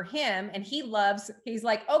out for him. And he's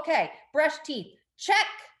like, okay, brush teeth, check,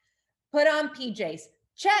 put on PJs,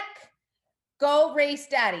 check, go race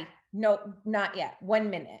daddy. No, not yet. 1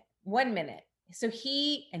 minute. So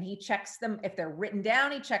he checks them. If they're written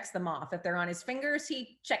down, he checks them off. If they're on his fingers,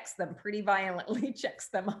 he checks them pretty violently, checks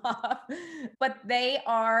them off. But they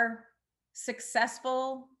are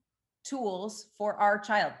successful tools for our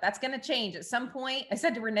child. That's going to change at some point. I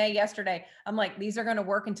said to Renee yesterday, I'm like, these are going to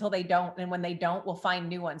work until they don't. And when they don't, we'll find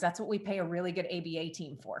new ones. That's what we pay a really good ABA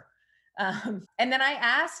team for. And then I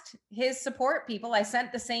asked his support people, I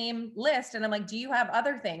sent the same list and I'm like, do you have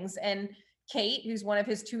other things? And Kate, who's one of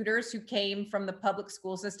his tutors who came from the public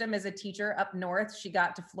school system, is a teacher up north. She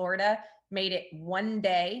got to Florida, made it one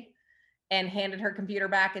day and handed her computer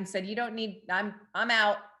back and said, you don't need, I'm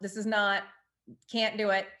out. This is not, can't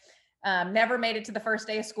do it. Never made it to the first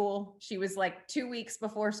day of school. She was like 2 weeks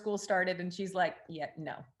before school started. And she's like, yeah,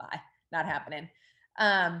 no, bye, not happening.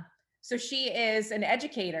 So she is an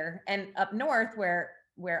educator, and up north where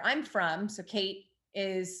I'm from. So Kate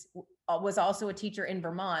was also a teacher in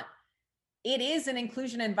Vermont. It is an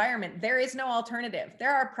inclusion environment. There is no alternative.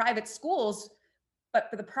 There are private schools, but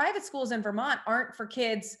the private schools in Vermont aren't for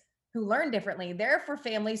kids who learn differently. They're for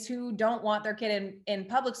families who don't want their kid in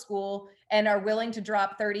public school and are willing to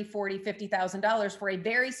drop $30,000, $40,000, $50,000 for a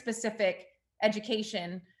very specific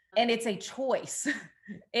education And it's a choice.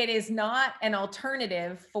 It is not an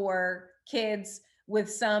alternative for kids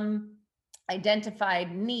with some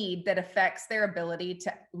identified need that affects their ability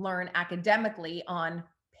to learn academically on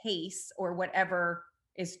pace or whatever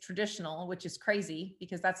is traditional, which is crazy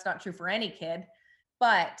because that's not true for any kid.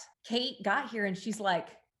 But Kate got here and she's like,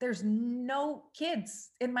 there's no kids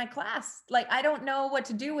in my class. Like, I don't know what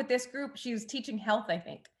to do with this group. She was teaching health, I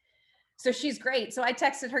think. So she's great. So I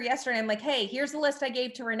texted her yesterday. I'm like, hey, here's the list I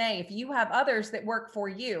gave to Renee. If you have others that work for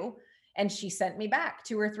you. And she sent me back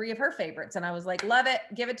 2 or 3 of her favorites. And I was like, love it.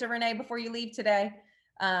 Give it to Renee before you leave today.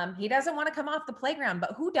 He doesn't want to come off the playground,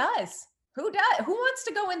 but who does? Who does? Who wants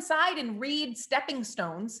to go inside and read stepping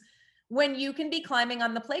stones when you can be climbing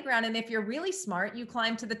on the playground? And if you're really smart, you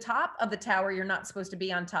climb to the top of the tower you're not supposed to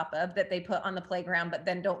be on top of that they put on the playground, but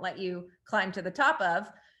then don't let you climb to the top of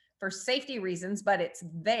for safety reasons, but it's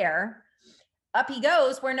there. Up he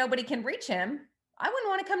goes where nobody can reach him. I wouldn't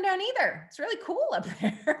want to come down either. It's really cool up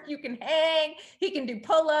there. You can hang, he can do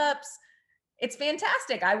pull-ups. It's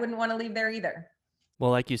fantastic. I wouldn't want to leave there either.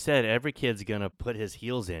 Well, like you said, every kid's going to put his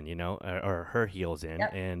heels in, or her heels in,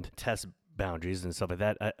 Yep. and test boundaries and stuff like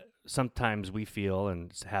that. Sometimes we feel,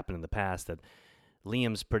 and it's happened in the past, that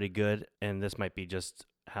Liam's pretty good, and this might be just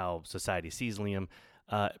how society sees Liam,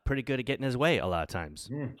 pretty good at getting his way a lot of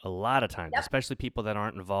times. A lot of times, Yep. especially people that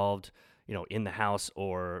aren't involved, in the house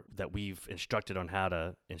or that we've instructed on how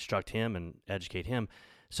to instruct him and educate him.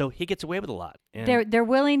 So he gets away with a lot. And They're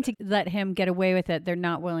willing to let him get away with it. They're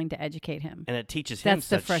not willing to educate him. and it teaches him That's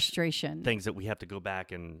the such frustration. things that we have to go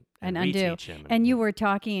back and undo. reteach him. And you were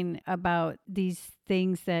talking about these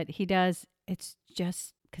things that he does. It's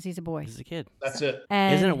just because he's a boy. He's a kid. That's it.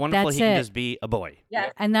 And Isn't it wonderful that's he can it. just be a boy?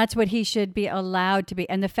 Yeah. And that's what he should be allowed to be.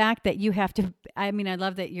 And the fact that you have to, I mean, I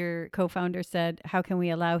love that your co-founder said, how can we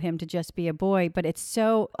allow him to just be a boy? But it's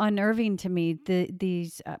so unnerving to me,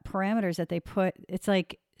 these parameters that they put. It's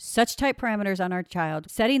like such tight parameters on our child,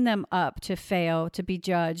 setting them up to fail, to be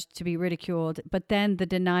judged, to be ridiculed, but then the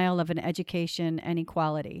denial of an education and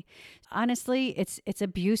equality. Honestly, it's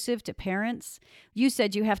abusive to parents. You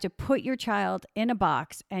said you have to put your child in a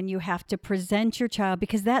box and you have to present your child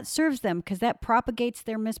because that serves them, because that propagates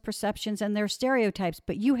their misperceptions and their stereotypes.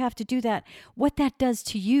 But you have to do that, what that does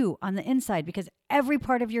to you on the inside, because every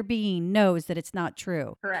part of your being knows that it's not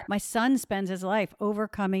true. Correct. My son spends his life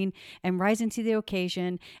overcoming and rising to the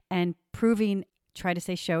occasion and proving, try to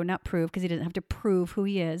say show, not prove, because he doesn't have to prove who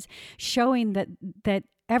he is, showing that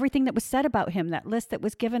everything that was said about him, that list that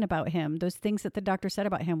was given about him, those things that the doctor said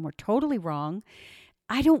about him were totally wrong.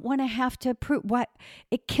 I don't want to have to prove what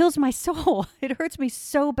it kills my soul. It hurts me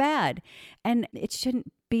so bad. And it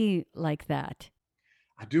shouldn't be like that.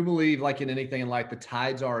 I do believe, like in anything in life, the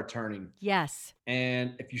tides are turning. Yes.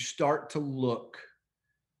 And if you start to look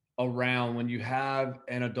around when you have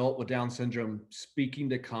an adult with Down syndrome speaking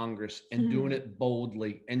to Congress and doing it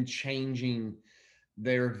boldly and changing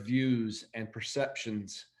their views and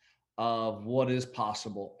perceptions of what is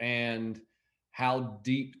possible and how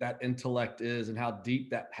deep that intellect is and how deep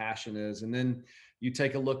that passion is. And then you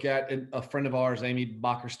take a look at a friend of ours, Amy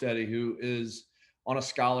Bockersteady, who is on a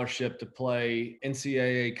scholarship to play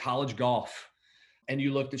NCAA college golf. And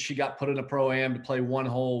you looked at, she got put in a pro-am to play one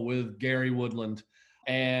hole with Gary Woodland.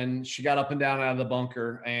 And she got up and down out of the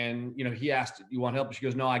bunker. And, he asked, you want help? She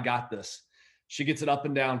goes, no, I got this. She gets it up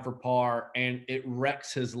and down for par, and it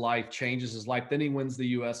wrecks his life, changes his life. Then he wins the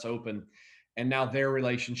US Open. And now their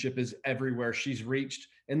relationship is everywhere. She's reached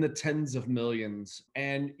in the tens of millions.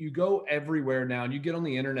 And you go everywhere now, and you get on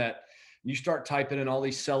the internet, and you start typing in all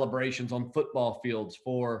these celebrations on football fields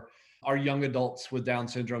for our young adults with Down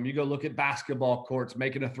syndrome. You go look at basketball courts,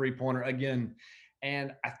 making a three-pointer again.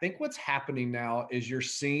 And I think what's happening now is you're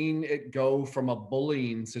seeing it go from a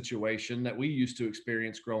bullying situation that we used to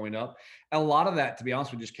experience growing up. And a lot of that, to be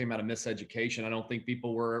honest with you, just came out of miseducation. I don't think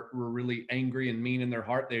people were really angry and mean in their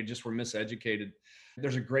heart. They just were miseducated.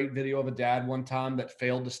 There's a great video of a dad one time that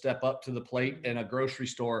failed to step up to the plate in a grocery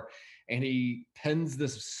store. And he pins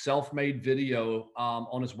this self-made video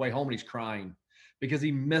on his way home, and he's crying because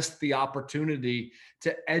he missed the opportunity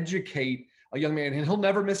to educate a young man, and he'll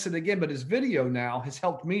never miss it again. But his video now has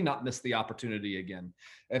helped me not miss the opportunity again.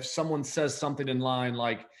 If someone says something in line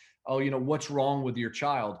like, oh, what's wrong with your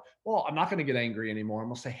child? Well, I'm not going to get angry anymore. I'm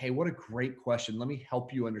going to say, hey, what a great question. Let me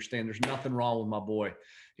help you understand. There's nothing wrong with my boy.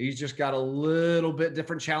 He's just got a little bit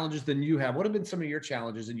different challenges than you have. What have been some of your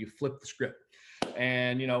challenges? And you flip the script.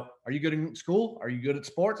 And, are you good in school? Are you good at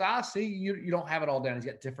sports? I see you don't have it all down. He's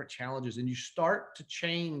got different challenges, and you start to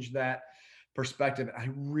change that perspective. I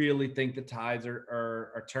really think the tides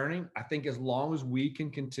are turning. I think as long as we can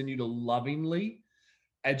continue to lovingly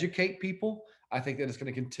educate people, I think that it's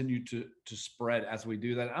going to continue to spread as we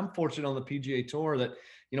do that. I'm fortunate on the PGA Tour that,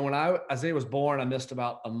 when Isaiah was born, I missed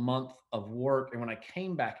about a month of work. And when I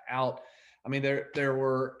came back out, I mean, there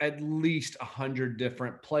were at least 100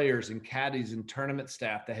 different players and caddies and tournament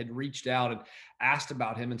staff that had reached out and asked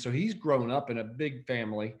about him. And so he's grown up in a big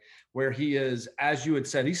family where he is, as you had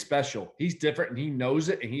said, he's special. He's different and he knows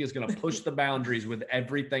it. And he is going to push the boundaries with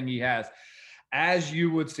everything he has. As you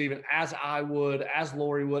would, Stephen, as I would, as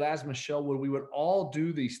Lori would, as Michelle would, we would all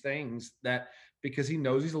do these things that because he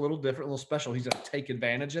knows he's a little different, a little special, he's going to take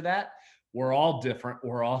advantage of that. We're all different.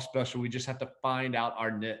 We're all special. We just have to find out our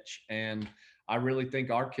niche. And I really think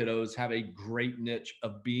our kiddos have a great niche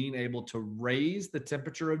of being able to raise the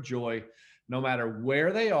temperature of joy no matter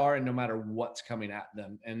where they are and no matter what's coming at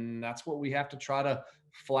them. And that's what we have to try to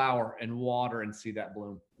flower and water and see that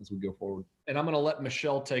bloom as we go forward. And I'm going to let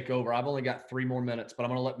Michelle take over. I've only got 3 more minutes, but I'm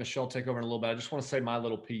going to let Michelle take over in a little bit. I just want to say my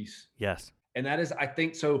little piece. Yes. And that is, I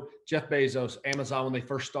think, so Jeff Bezos, Amazon, when they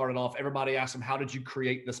first started off, everybody asked him, how did you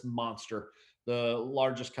create this monster, the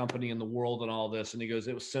largest company in the world and all this? And he goes,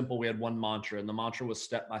 it was simple. We had one mantra, and the mantra was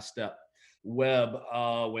step by step. Webb,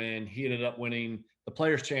 when he ended up winning the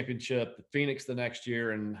Players Championship, the Phoenix the next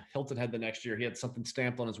year, and Hilton Head the next year, he had something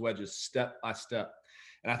stamped on his wedges, step by step.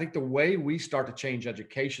 And I think the way we start to change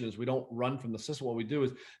education is we don't run from the system. What we do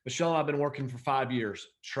is, Michelle and I have been working for 5 years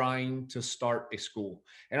trying to start a school.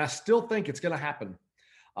 And I still think it's going to happen.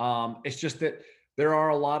 It's just that there are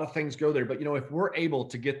a lot of things go there. But, if we're able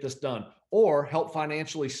to get this done or help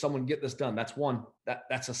financially someone get this done, that's one.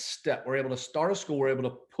 That's a step. We're able to start a school. We're able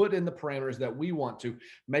to put in the parameters that we want to,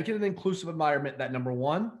 make it an inclusive environment that, number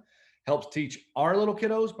one, helps teach our little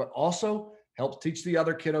kiddos, but also helps teach the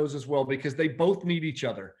other kiddos as well, because they both need each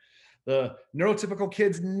other. The neurotypical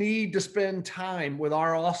kids need to spend time with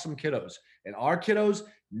our awesome kiddos, and our kiddos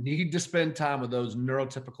need to spend time with those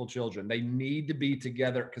neurotypical children. They need to be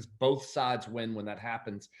together because both sides win when that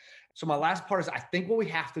happens. So my last part is, I think what we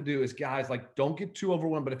have to do is, guys, don't get too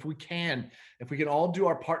overwhelmed, but if we can all do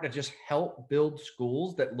our part to just help build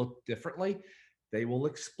schools that look differently, they will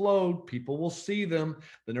explode. People will see them.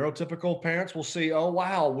 The neurotypical parents will see, oh,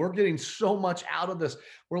 wow, we're getting so much out of this.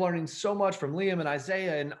 We're learning so much from Liam and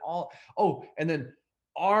Isaiah and all. Oh, and then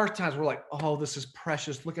our times we're like, oh, this is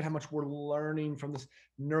precious. Look at how much we're learning from this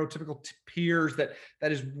neurotypical peers. That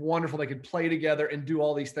is wonderful. They could play together and do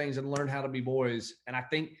all these things and learn how to be boys. And I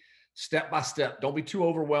think step by step, don't be too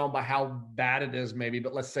overwhelmed by how bad it is maybe,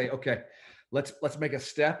 but let's say, okay, let's make a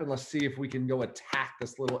step and let's see if we can go attack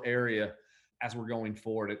this little area as we're going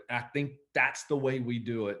forward. And I think that's the way we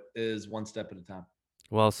do it, is one step at a time.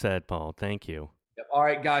 Well said, Paul. Thank you. Yep. All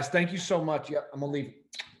right, guys. Thank you so much. Yep. I'm going to leave.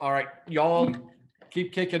 All right. Y'all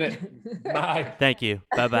keep kicking it. Bye. Thank you.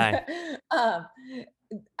 Bye-bye.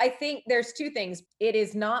 I think there's 2 things. It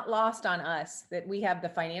is not lost on us that we have the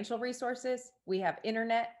financial resources, we have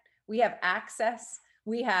internet, we have access,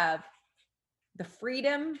 we have the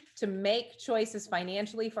freedom to make choices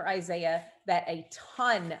financially for Isaiah that a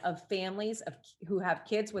ton of families who have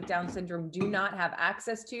kids with Down syndrome do not have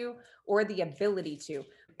access to or the ability to.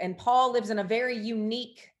 And Paul lives in a very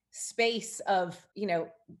unique space of,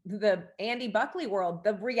 the Andy Buckley world.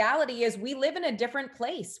 The reality is we live in a different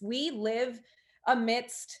place. We live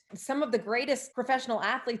amidst some of the greatest professional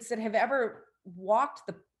athletes that have ever walked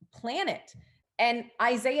the planet. And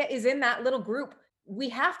Isaiah is in that little group. We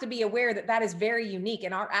have to be aware that that is very unique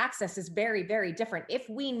and our access is very, very different. If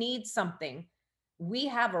we need something, we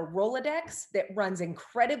have a Rolodex that runs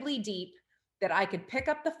incredibly deep, that I could pick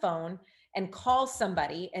up the phone and call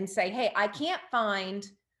somebody and say, hey, I can't find,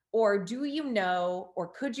 or do you know, or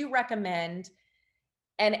could you recommend?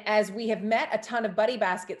 And as we have met a ton of Buddy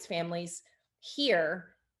Baskets families here,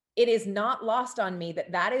 it is not lost on me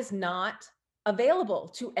that that is not available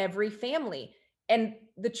to every family. And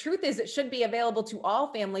the truth is, it should be available to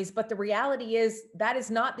all families, but the reality is that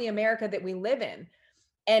is not the America that we live in.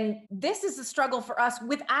 And this is a struggle for us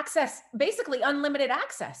with access, basically unlimited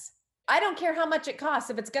access. I don't care how much it costs.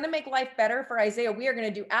 If it's going to make life better for Isaiah, we are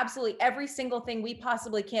going to do absolutely every single thing we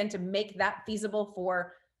possibly can to make that feasible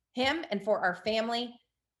for him and for our family.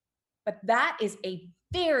 But that is a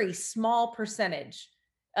very small percentage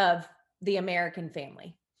of the American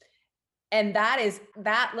family. And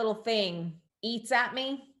that little thing eats at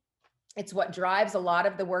me. It's what drives a lot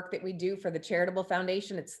of the work that we do for the Charitable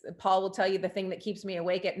Foundation. Paul will tell you, the thing that keeps me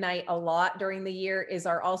awake at night a lot during the year is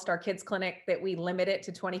our All-Star Kids Clinic, that we limit it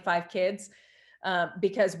to 25 kids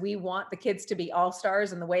because we want the kids to be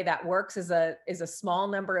all-stars. And the way that works is a small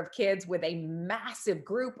number of kids with a massive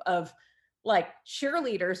group of like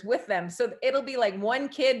cheerleaders with them. So it'll be like one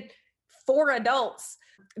kid 4 adults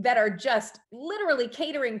that are just literally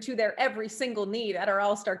catering to their every single need at our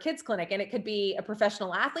All-Star Kids Clinic. And it could be a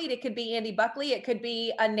professional athlete. It could be Andy Buckley. It could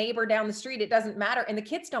be a neighbor down the street. It doesn't matter. And the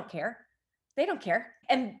kids don't care. They don't care.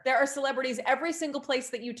 And there are celebrities every single place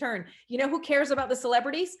that you turn. You know who cares about the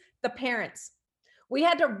celebrities? The parents. We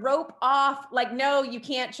had to rope off, like, no, you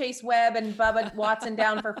can't Chase Webb and Bubba Watson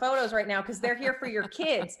down for photos right now because they're here for your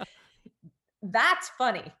kids. That's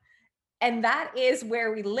funny. And that is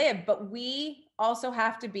where we live. But we also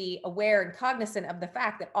have to be aware and cognizant of the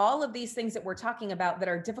fact that all of these things that we're talking about that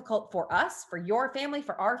are difficult for us, for your family,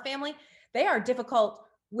 for our family, they are difficult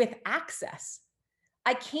with access.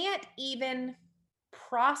 I can't even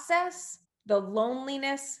process the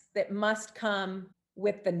loneliness that must come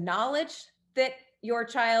with the knowledge that your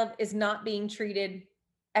child is not being treated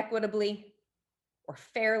equitably or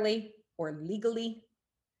fairly or legally,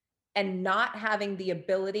 and not having the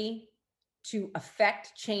ability to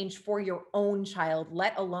affect change for your own child,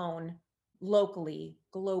 let alone locally,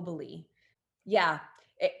 globally. Yeah,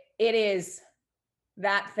 it is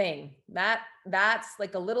that thing. That's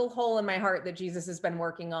like a little hole in my heart that Jesus has been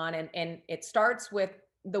working on. And it starts with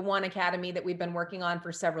the One Academy that we've been working on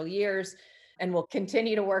for several years, and we'll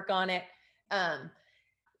continue to work on it.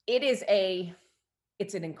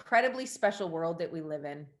 It's an incredibly special world that we live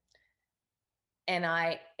in. And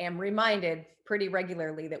I am reminded pretty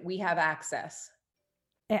regularly that we have access.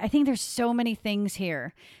 I think there's so many things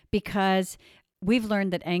here because we've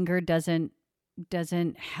learned that anger doesn't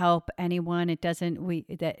help anyone. It doesn't,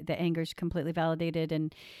 the anger is completely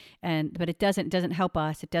validated but it doesn't help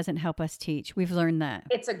us. It doesn't help us teach. We've learned that.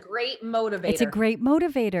 It's a great motivator. It's a great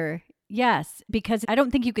motivator. Yes, because I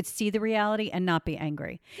don't think you could see the reality and not be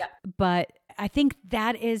angry. Yeah. But I think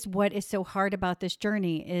that is what is so hard about this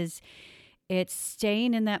journey is it's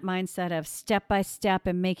staying in that mindset of step by step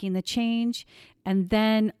and making the change. And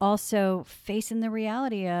then also facing the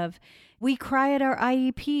reality of we cry at our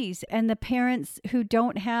IEPs and the parents who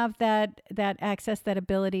don't have that access, that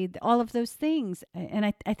ability, all of those things. And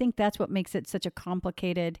I think that's what makes it such a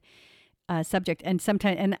complicated subject. And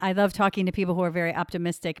sometimes, and I love talking to people who are very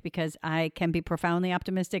optimistic because I can be profoundly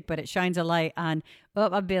optimistic, but it shines a light on,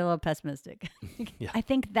 I'll be a little pessimistic. Yeah. I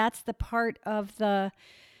think that's the part of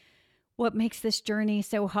what makes this journey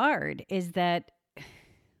so hard is that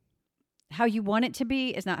how you want it to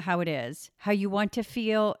be is not how it is. How you want to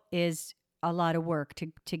feel is a lot of work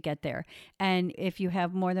to get there. And if you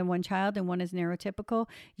have more than one child and one is neurotypical,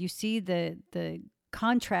 you see the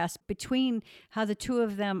contrast between how the two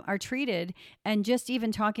of them are treated. And just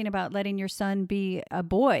even talking about letting your son be a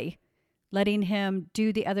boy, letting him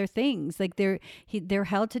do the other things, like they're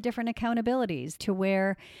held to different accountabilities to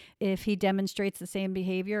where if he demonstrates the same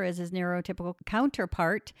behavior as his neurotypical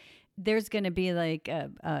counterpart, there's going to be like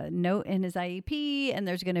a note in his IEP, and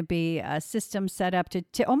there's going to be a system set up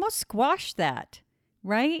to almost squash that,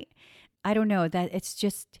 right? I don't know, that it's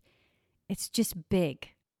just big.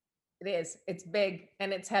 It is. It's big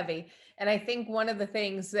and it's heavy. And I think one of the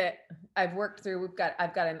things that I've worked through,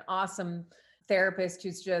 I've got an awesome therapist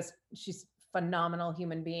who's she's a phenomenal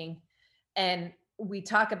human being. And we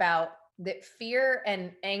talk about that fear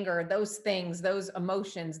and anger, those things, those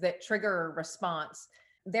emotions that trigger a response,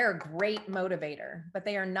 they're a great motivator, but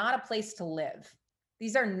they are not a place to live.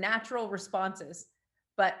 These are natural responses,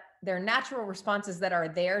 but they're natural responses that are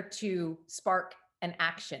there to spark an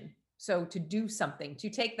action. So to do something, to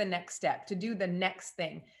take the next step, to do the next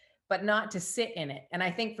thing, but not to sit in it. And I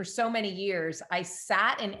think for so many years, I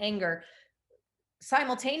sat in anger,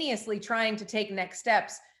 simultaneously trying to take next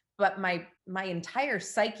steps, but my entire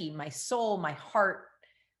psyche, my soul, my heart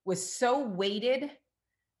was so weighted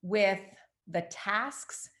with the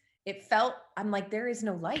tasks. It felt, I'm like, there is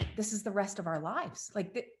no light. This is the rest of our lives.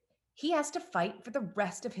 Like he has to fight for the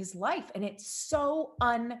rest of his life. And it's so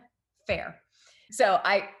unfair. So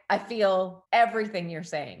I feel everything you're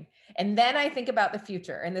saying. And then I think about the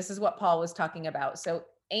future. And this is what Paul was talking about. So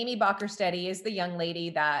Amy Bockersteady is the young lady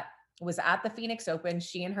that was at the Phoenix Open.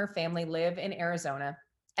 She and her family live in Arizona.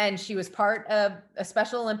 And she was part of a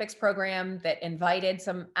Special Olympics program that invited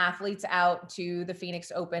some athletes out to the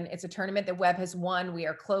Phoenix Open. It's a tournament that Webb has won. We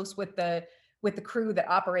are close with the crew that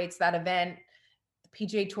operates that event. The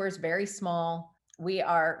PGA Tour is very small. We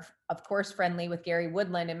are, of course, friendly with Gary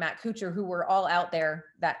Woodland and Matt Kuchar, who were all out there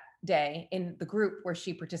that day in the group where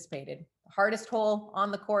she participated. Hardest hole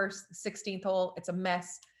on the course, 16th hole. It's a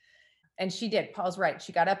mess. And she did. Paul's right.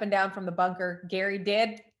 She got up and down from the bunker. Gary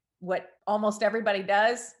did what almost everybody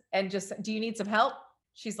does and just, do you need some help?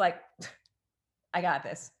 She's like, I got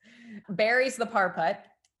this. Buries the par putt.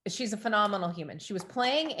 She's a phenomenal human. She was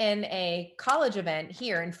playing in a college event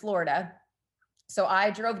here in Florida. So I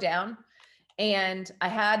drove down and I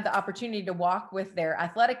had the opportunity to walk with their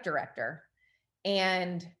athletic director.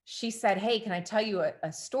 And she said, "Hey, can I tell you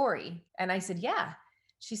a story?" And I said, "Yeah."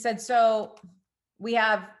 She said, "So we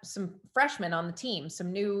have some freshmen on the team,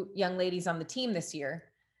 some new young ladies on the team this year."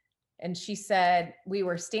 And she said, we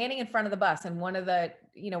were standing in front of the bus and one of the,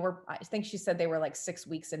 I think she said they were like 6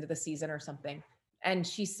 weeks into the season or something. And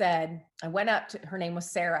she said, I went up to, her name was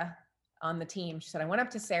Sarah on the team. She said, I went up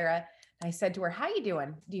to Sarah and I said to her, "How you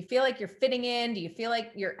doing? Do you feel like you're fitting in? Do you feel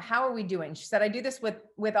like how are we doing?" She said, "I do this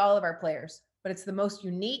with all of our players, but it's the most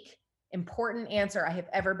unique, important answer I have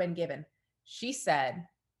ever been given." She said,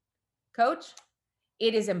 "Coach,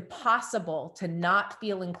 it is impossible to not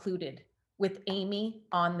feel included with Amy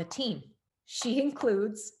on the team. She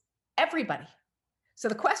includes everybody." So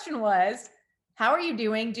the question was, how are you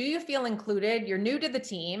doing? Do you feel included? You're new to the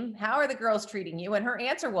team. How are the girls treating you? And her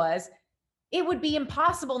answer was, it would be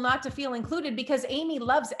impossible not to feel included because Amy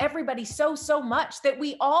loves everybody so, so much that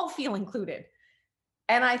we all feel included.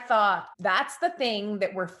 And I thought, that's the thing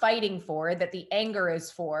that we're fighting for, that the anger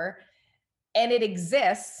is for, and it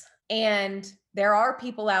exists. And there are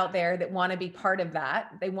people out there that want to be part of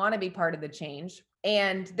that. They want to be part of the change.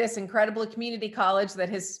 And this incredible community college that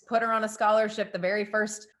has put her on a scholarship, the very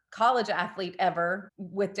first college athlete ever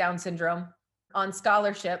with Down syndrome on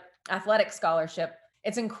scholarship, athletic scholarship.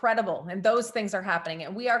 It's incredible. And those things are happening.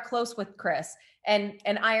 And we are close with Chris. And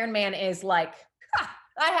Ironman is like,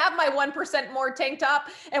 I have my 1% more tank top.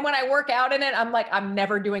 And when I work out in it, I'm like, I'm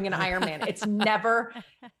never doing an Ironman. It's never,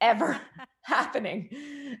 ever happening.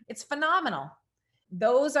 It's phenomenal.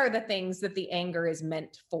 Those are the things that the anger is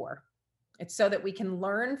meant for. It's so that we can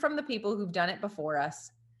learn from the people who've done it before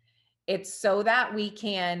us. It's so that we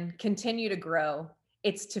can continue to grow.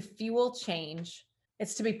 It's to fuel change.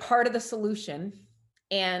 It's to be part of the solution.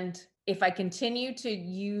 And if I continue to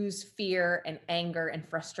use fear and anger and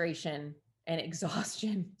frustration and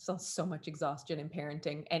exhaustion, so much exhaustion in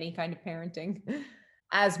parenting, any kind of parenting,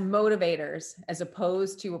 as motivators, as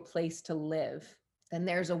opposed to a place to live, then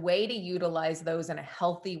there's a way to utilize those in a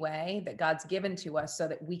healthy way that God's given to us so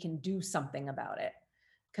that we can do something about it.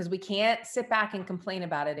 Because we can't sit back and complain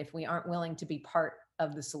about it if we aren't willing to be part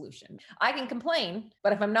of the solution. I can complain,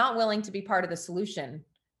 but if I'm not willing to be part of the solution,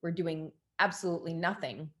 we're doing absolutely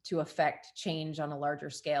nothing to affect change on a larger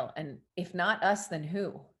scale. And if not us, then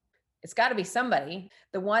who? It's got to be somebody.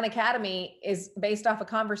 The One Academy is based off a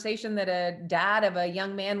conversation that a dad of a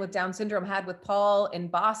young man with Down syndrome had with Paul in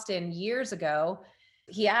Boston years ago.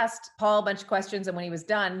 He asked Paul a bunch of questions. And when he was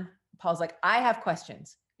done, Paul's like, "I have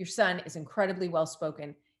questions. Your son is incredibly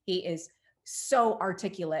well-spoken. He is so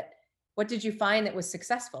articulate. What did you find that was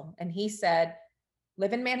successful?" And he said,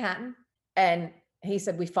 "Live in Manhattan." And he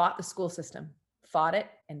said, "We fought the school system, fought it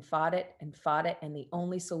and fought it and fought it. And the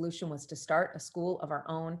only solution was to start a school of our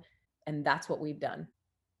own. And that's what we've done,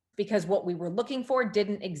 because what we were looking for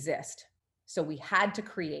didn't exist. So we had to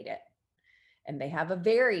create it." And they have a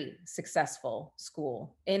very successful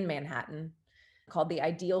school in Manhattan called the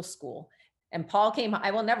Ideal School. And Paul came,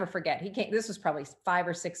 I will never forget. He came, this was probably 5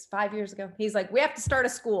 years ago. He's like, "We have to start a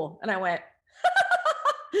school." And I went,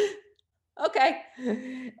 okay.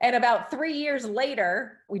 And about 3 years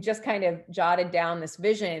later, we just kind of jotted down this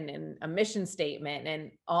vision and a mission statement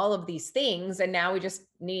and all of these things. And now we just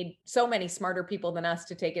need so many smarter people than us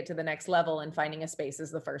to take it to the next level, and finding a space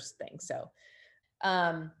is the first thing. So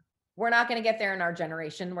we're not going to get there in our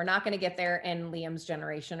generation. We're not going to get there in Liam's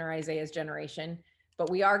generation or Isaiah's generation, but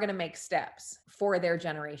we are going to make steps for their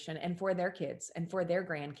generation and for their kids and for their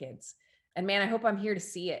grandkids. And man, I hope I'm here to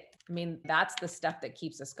see it. I mean, that's the stuff that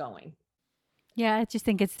keeps us going. Yeah, I just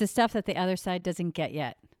think it's the stuff that the other side doesn't get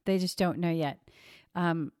yet. They just don't know yet.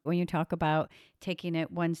 When you talk about taking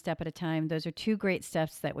it one step at a time, those are two great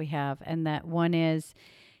steps that we have. And that one is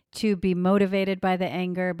to be motivated by the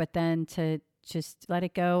anger, but then to just let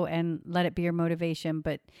it go and let it be your motivation,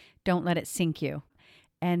 but don't let it sink you.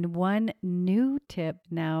 And one new tip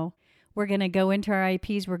now, we're going to go into our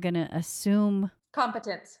IEPs. We're going to assume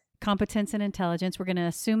competence and intelligence. We're going to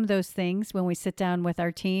assume those things when we sit down with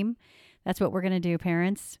our team. That's what we're going to do,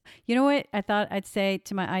 parents. You know what I thought I'd say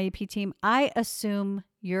to my IEP team? I assume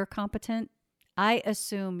you're competent. I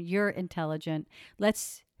assume you're intelligent.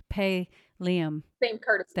 Let's pay Liam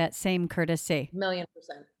that same courtesy. 1,000,000%.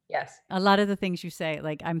 Yes. A lot of the things you say,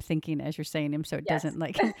 like I'm thinking as you're saying them, so it doesn't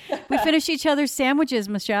like we finish each other's sandwiches,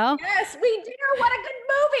 Michelle. Yes, we do. What a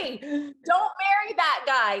good movie. Don't marry that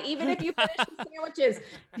guy, even if you finish the sandwiches.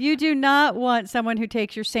 You do not want someone who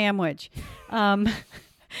takes your sandwich.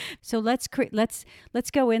 So let's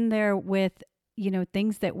go in there with,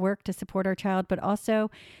 things that work to support our child, but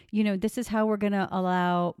also, this is how we're going to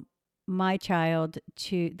allow my child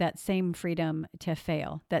to that same freedom to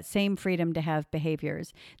fail, that same freedom to have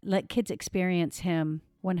behaviors. Let kids experience him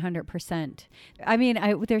 100%. I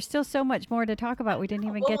mean, there's still so much more to talk about. We didn't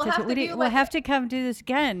even get to. We'll have to come do this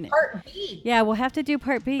again. Part B. Yeah, we'll have to do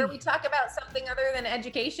part B. Where we talk about something other than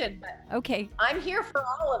education. But okay. I'm here for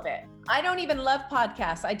all of it. I don't even love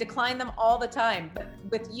podcasts. I decline them all the time. But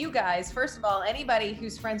with you guys, first of all, anybody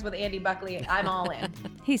who's friends with Andy Buckley, I'm all in.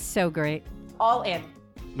 He's so great. All in.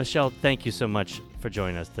 Michelle, thank you so much for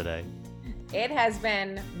joining us today. It has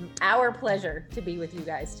been our pleasure to be with you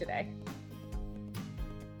guys today.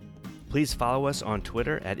 Please follow us on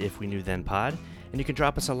Twitter at If We Knew Then Pod, and you can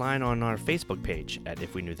drop us a line on our Facebook page at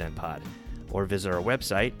If We Knew Then Pod, or visit our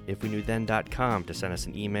website, ifweknewthen.com, to send us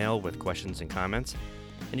an email with questions and comments.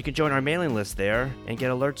 And you can join our mailing list there and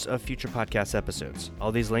get alerts of future podcast episodes.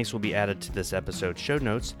 All these links will be added to this episode's show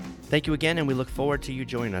notes. Thank you again, and we look forward to you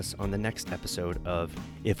joining us on the next episode of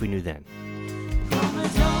If We Knew Then.